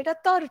delegated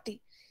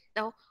authority.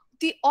 Now,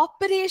 the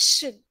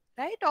operation,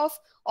 right,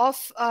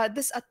 of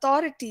this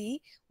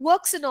authority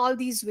works in all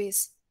these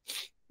ways.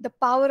 The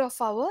power of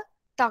our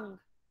tongue,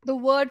 the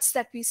words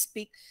that we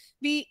speak.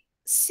 We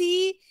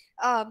see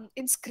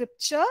in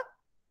Scripture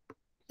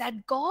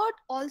that God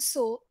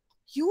also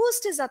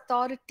used His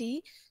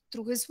authority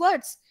through His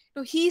words.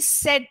 He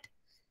said,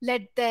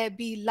 "Let there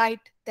be light."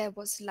 There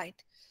was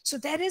light. So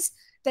there is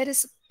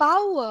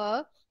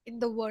power in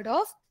the word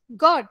of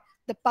God,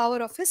 the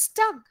power of His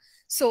tongue.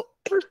 So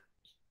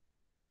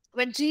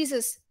when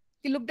Jesus,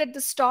 He looked at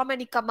the storm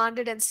and He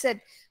commanded and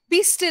said,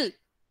 "Be still,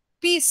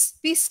 peace,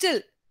 be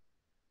still."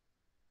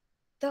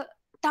 The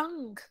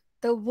tongue,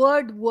 the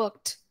word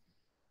worked.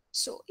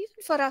 So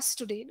even for us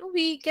today,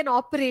 we can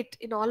operate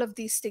in all of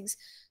these things.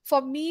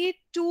 For me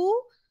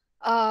to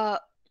uh,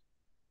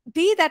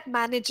 be that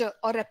manager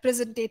or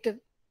representative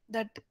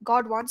that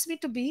God wants me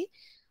to be,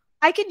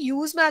 I can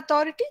use my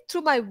authority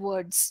through my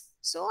words.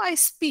 So I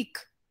speak,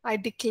 I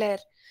declare,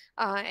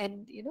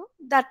 and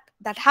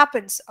that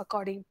happens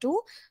according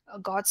to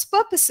God's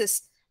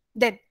purposes.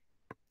 Then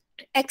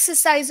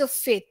exercise of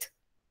faith.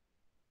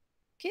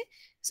 Okay,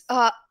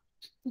 uh,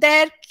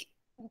 there,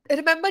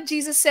 remember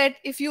Jesus said,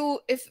 if you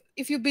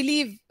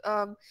believe,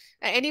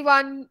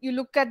 anyone, you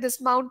look at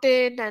this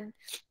mountain and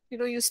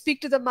you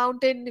speak to the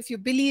mountain. If you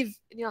believe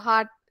in your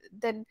heart,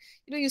 then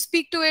you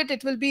speak to it,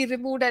 it will be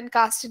removed and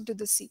cast into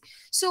the sea.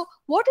 So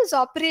what is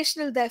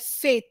operational there?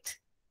 Faith.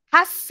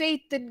 Have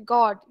faith in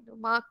God.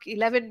 Mark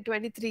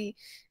 11:23,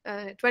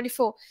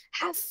 24.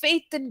 Have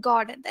faith in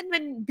God, and then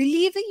when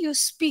believing, you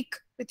speak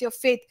with your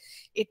faith,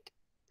 it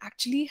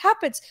actually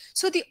happens.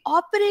 So the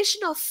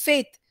operation of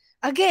faith,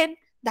 again,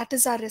 that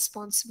is our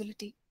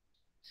responsibility.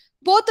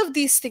 Both of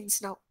these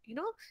things now,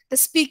 the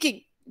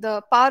speaking,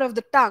 the power of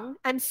the tongue,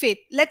 and faith.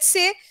 Let's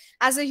say,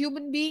 as a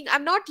human being,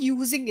 I'm not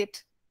using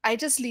it. I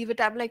just leave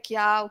it. I'm like,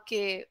 yeah,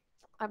 okay,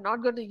 I'm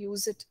not going to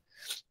use it.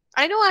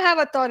 I know I have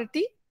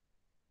authority,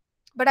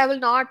 but I will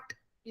not,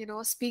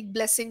 speak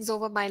blessings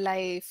over my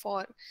life,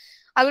 or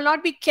I will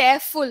not be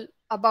careful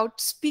about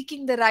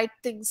speaking the right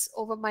things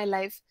over my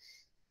life.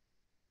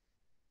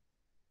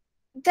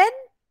 Then,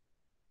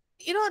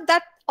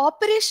 that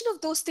operation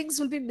of those things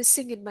will be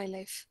missing in my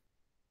life.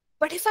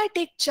 But if I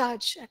take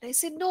charge and I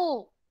say,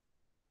 no,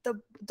 the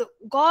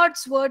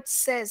God's word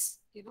says,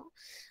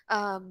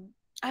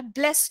 I'm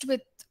blessed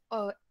with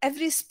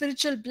every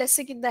spiritual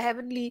blessing in the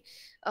heavenly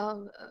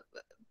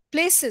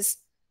places.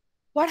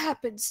 What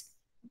happens?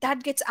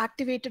 That gets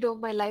activated over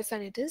my life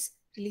and it is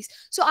released.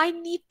 So I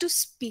need to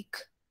speak.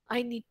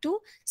 I need to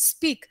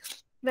speak.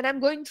 When I'm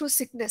going through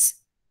sickness,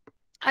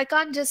 I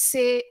can't just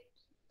say,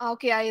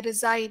 okay, I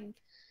resign.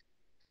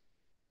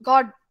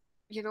 God,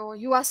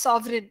 you are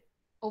sovereign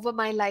over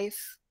my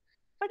life.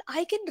 But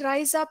I can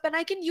rise up and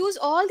I can use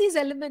all these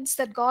elements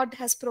that God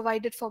has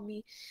provided for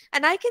me.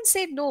 And I can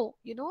say, no,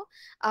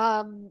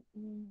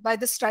 by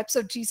the stripes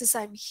of Jesus,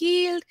 I'm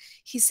healed.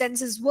 He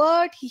sends His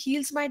word. He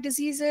heals my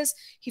diseases.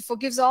 He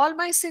forgives all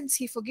my sins.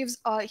 He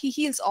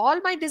heals all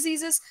my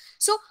diseases.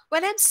 So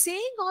when I'm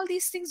saying all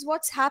these things,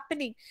 what's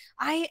happening?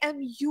 I am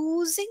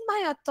using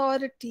my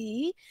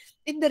authority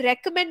in the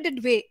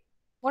recommended way.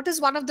 What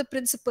is one of the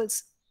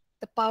principles?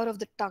 The power of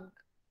the tongue.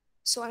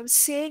 So I'm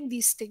saying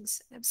these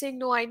things. I'm saying,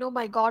 no, I know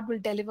my God will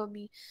deliver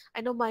me.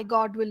 I know my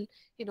God will,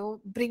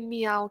 bring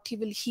me out. He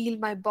will heal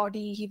my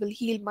body. He will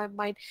heal my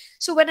mind.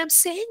 So when I'm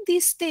saying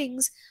these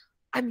things,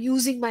 I'm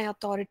using my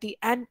authority.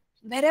 And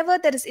wherever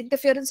there is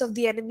interference of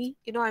the enemy,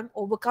 I'm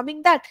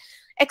overcoming that.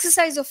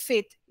 Exercise of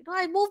faith.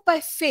 I move by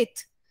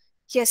faith.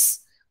 Yes,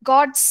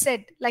 God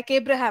said, like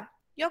Abraham,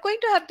 you're going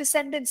to have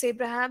descendants,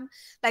 Abraham,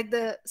 like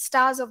the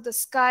stars of the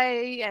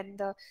sky and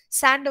the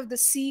sand of the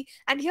sea.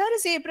 And here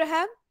is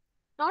Abraham,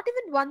 not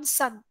even one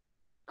son,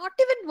 not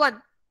even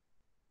one.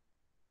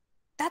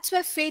 That's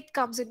where faith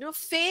comes in.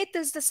 Faith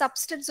is the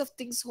substance of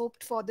things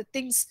hoped for, the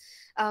things,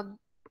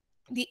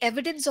 the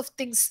evidence of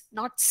things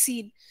not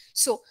seen.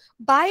 So,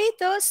 by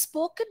the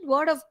spoken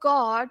word of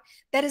God,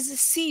 there is a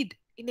seed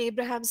in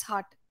Abraham's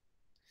heart,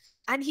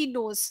 and he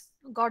knows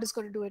God is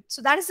going to do it.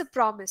 So, that is the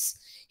promise.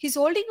 He's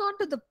holding on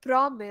to the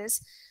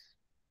promise.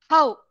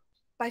 How?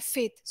 by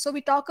faith. So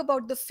we talk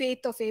about the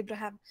faith of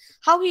Abraham,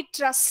 how he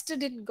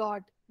trusted in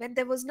God when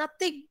there was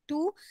nothing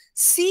to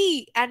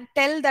see and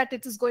tell that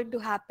it is going to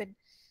happen,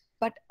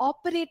 but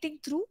operating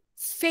through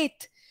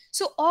faith.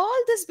 So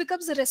all this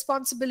becomes the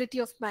responsibility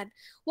of man.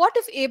 What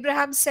if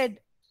Abraham said,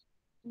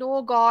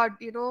 no, God,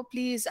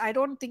 please, I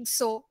don't think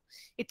so.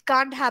 It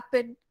can't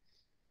happen.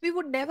 We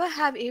would never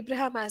have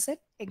Abraham as an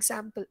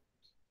example.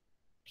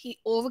 He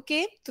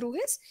overcame through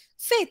his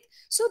faith.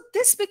 So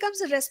this becomes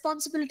a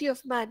responsibility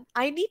of man.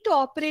 I need to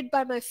operate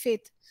by my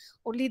faith.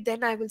 Only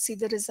then I will see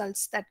the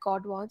results that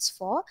God wants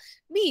for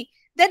me.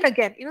 Then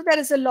again, there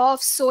is a law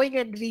of sowing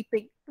and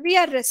reaping. We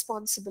are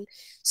responsible.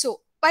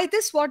 So by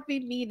this, what we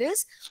mean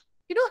is,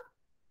 you know,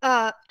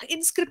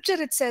 in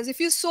scripture it says, if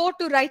you sow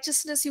to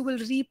righteousness, you will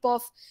reap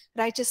of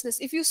righteousness.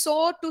 If you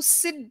sow to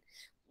sin,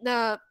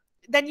 uh,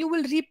 then you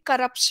will reap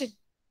corruption.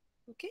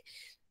 Okay.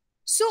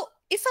 So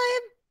if I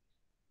am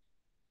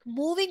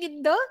moving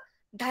in the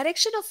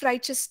direction of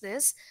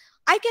righteousness,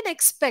 I can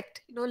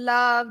expect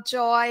love,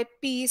 joy,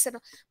 peace, and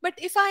but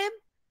if I am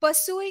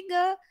pursuing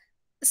a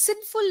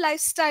sinful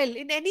lifestyle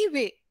in any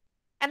way,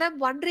 and I'm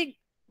wondering,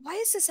 why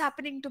is this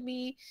happening to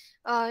me?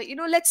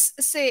 Let's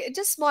say,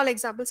 just small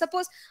example,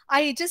 suppose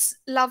I just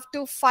love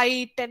to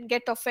fight and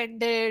get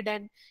offended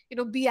and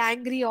be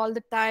angry all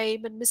the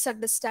time and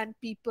misunderstand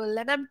people,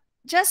 and I'm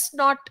just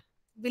not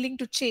willing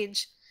to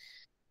change,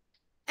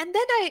 and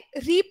then I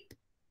reap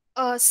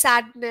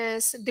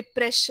sadness,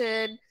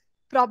 depression,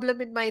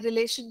 problem in my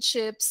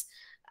relationships,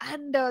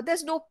 and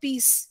there's no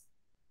peace.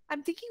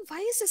 I'm thinking, why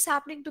is this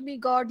happening to me,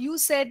 God? You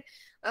said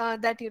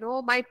that,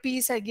 my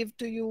peace I give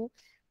to you.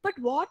 But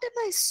what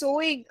am I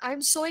sowing?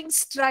 I'm sowing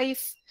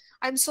strife.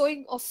 I'm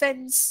sowing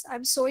offense.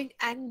 I'm sowing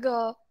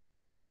anger.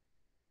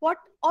 What?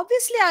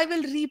 Obviously, I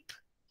will reap,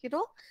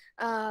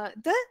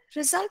 the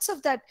results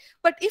of that.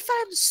 But if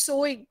I'm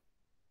sowing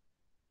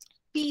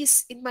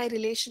peace in my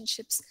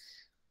relationships,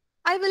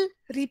 I will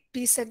reap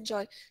peace and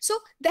joy. So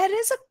there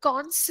is a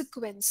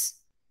consequence.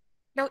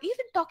 Now,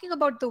 even talking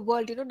about the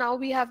world, now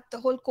we have the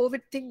whole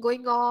COVID thing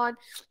going on,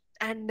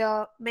 and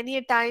many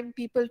a time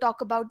people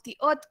talk about the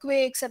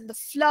earthquakes and the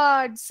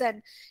floods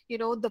and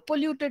the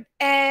polluted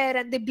air,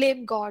 and they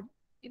blame God.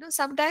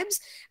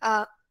 Sometimes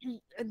uh,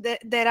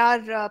 there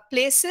are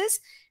places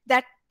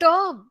that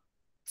term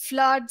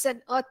floods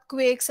and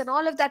earthquakes and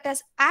all of that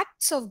as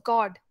acts of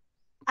God.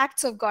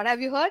 Acts of God.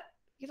 Have you heard?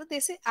 They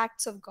say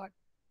acts of God.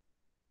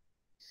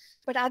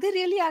 But are they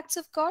really acts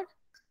of God?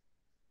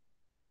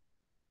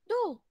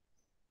 No.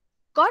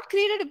 God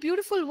created a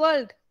beautiful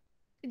world.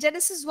 In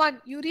Genesis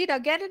 1, you read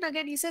again and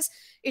again, he says,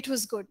 it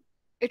was good.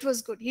 It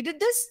was good. He did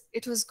this,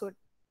 it was good.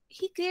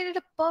 He created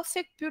a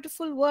perfect,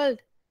 beautiful world.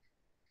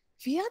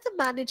 We are the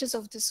managers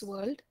of this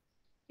world.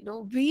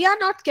 We are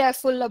not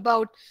careful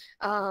about,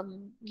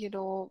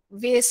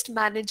 waste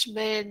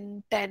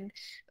management, and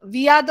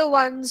we are the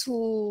ones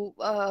who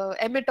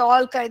emit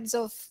all kinds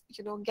of,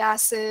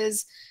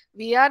 gases.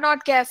 We are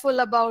not careful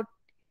about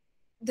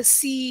the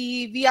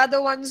sea. We are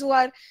the ones who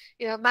are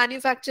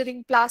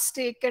manufacturing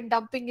plastic and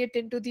dumping it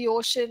into the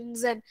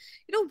oceans, and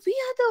we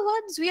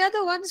are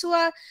the ones who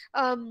are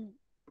um,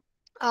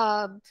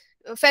 um,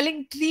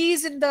 felling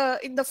trees in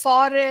the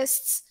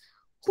forests.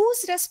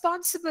 Who's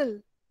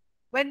responsible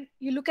when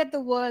you look at the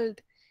world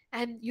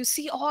and you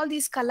see all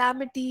these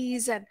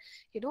calamities, and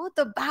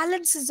the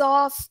balance is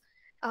off?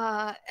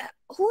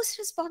 Who's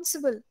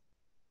responsible?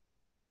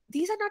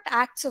 These are not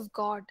acts of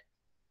God.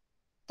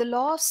 The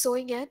law of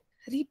sowing and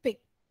reaping,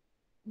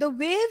 the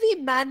way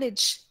we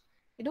manage,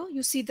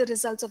 you see the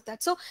results of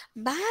that. So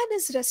man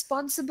is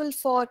responsible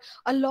for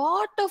a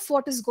lot of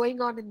what is going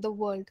on in the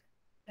world,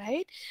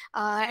 right?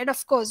 And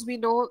of course, we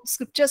know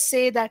scriptures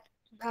say that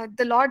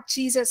the Lord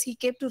Jesus, he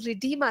came to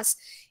redeem us.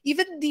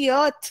 Even the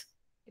earth,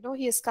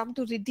 he has come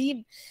to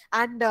redeem,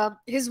 and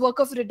his work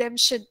of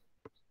redemption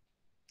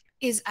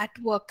is at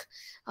work,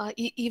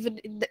 even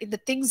in the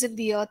things in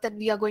the earth, and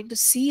we are going to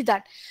see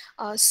that.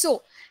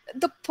 So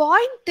the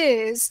point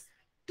is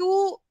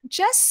to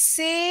just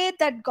say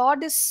that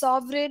God is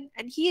sovereign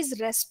and he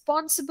is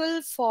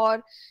responsible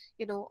for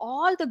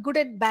all the good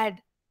and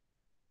bad.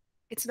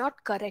 It's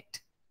not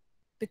correct,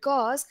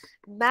 because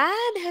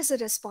man has a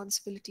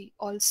responsibility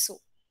also.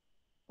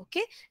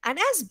 Okay. And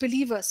as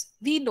believers,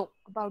 we know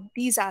about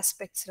these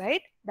aspects,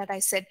 right? That I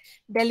said: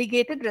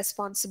 delegated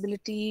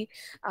responsibility,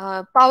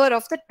 power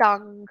of the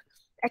tongue,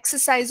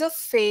 exercise of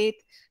faith,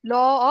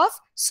 law of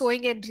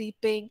sowing and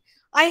reaping.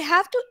 I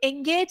have to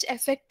engage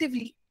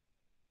effectively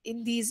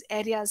in these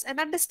areas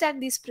and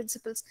understand these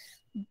principles.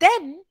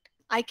 Then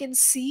I can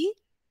see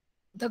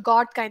the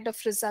God kind of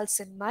results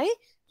in my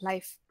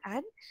life,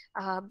 and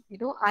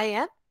I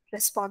am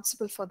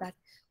responsible for that.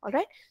 All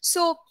right.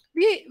 So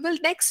we will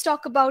next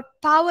talk about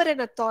power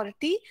and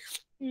authority.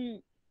 Hmm.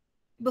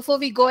 Before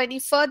we go any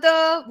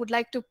further, would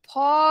like to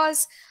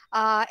pause.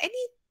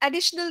 Any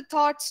additional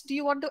thoughts do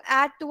you want to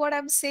add to what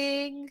I'm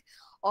saying,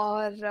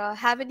 or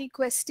have any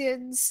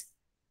questions?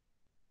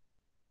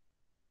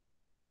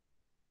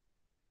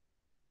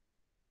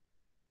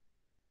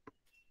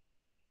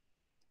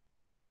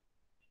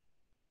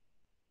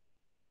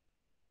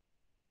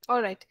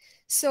 All right.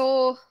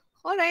 So,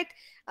 all right.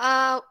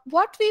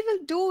 What we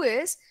will do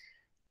is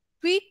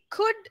we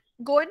could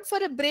go in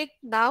for a break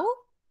now.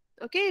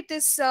 Okay, it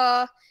is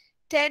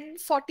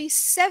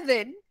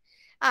 10:47,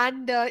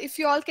 and if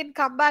you all can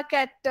come back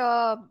at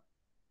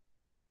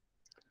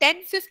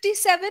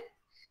 10:57,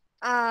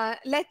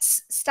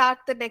 let's start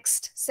the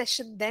next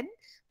session then,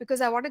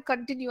 because I want to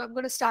continue. I'm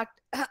going to start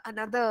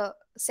another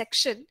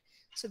section,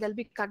 so there'll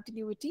be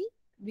continuity.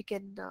 We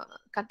can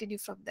continue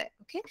from there.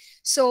 Okay,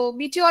 so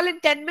meet you all in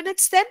 10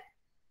 minutes then,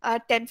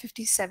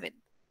 10:57.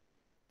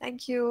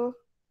 Thank you.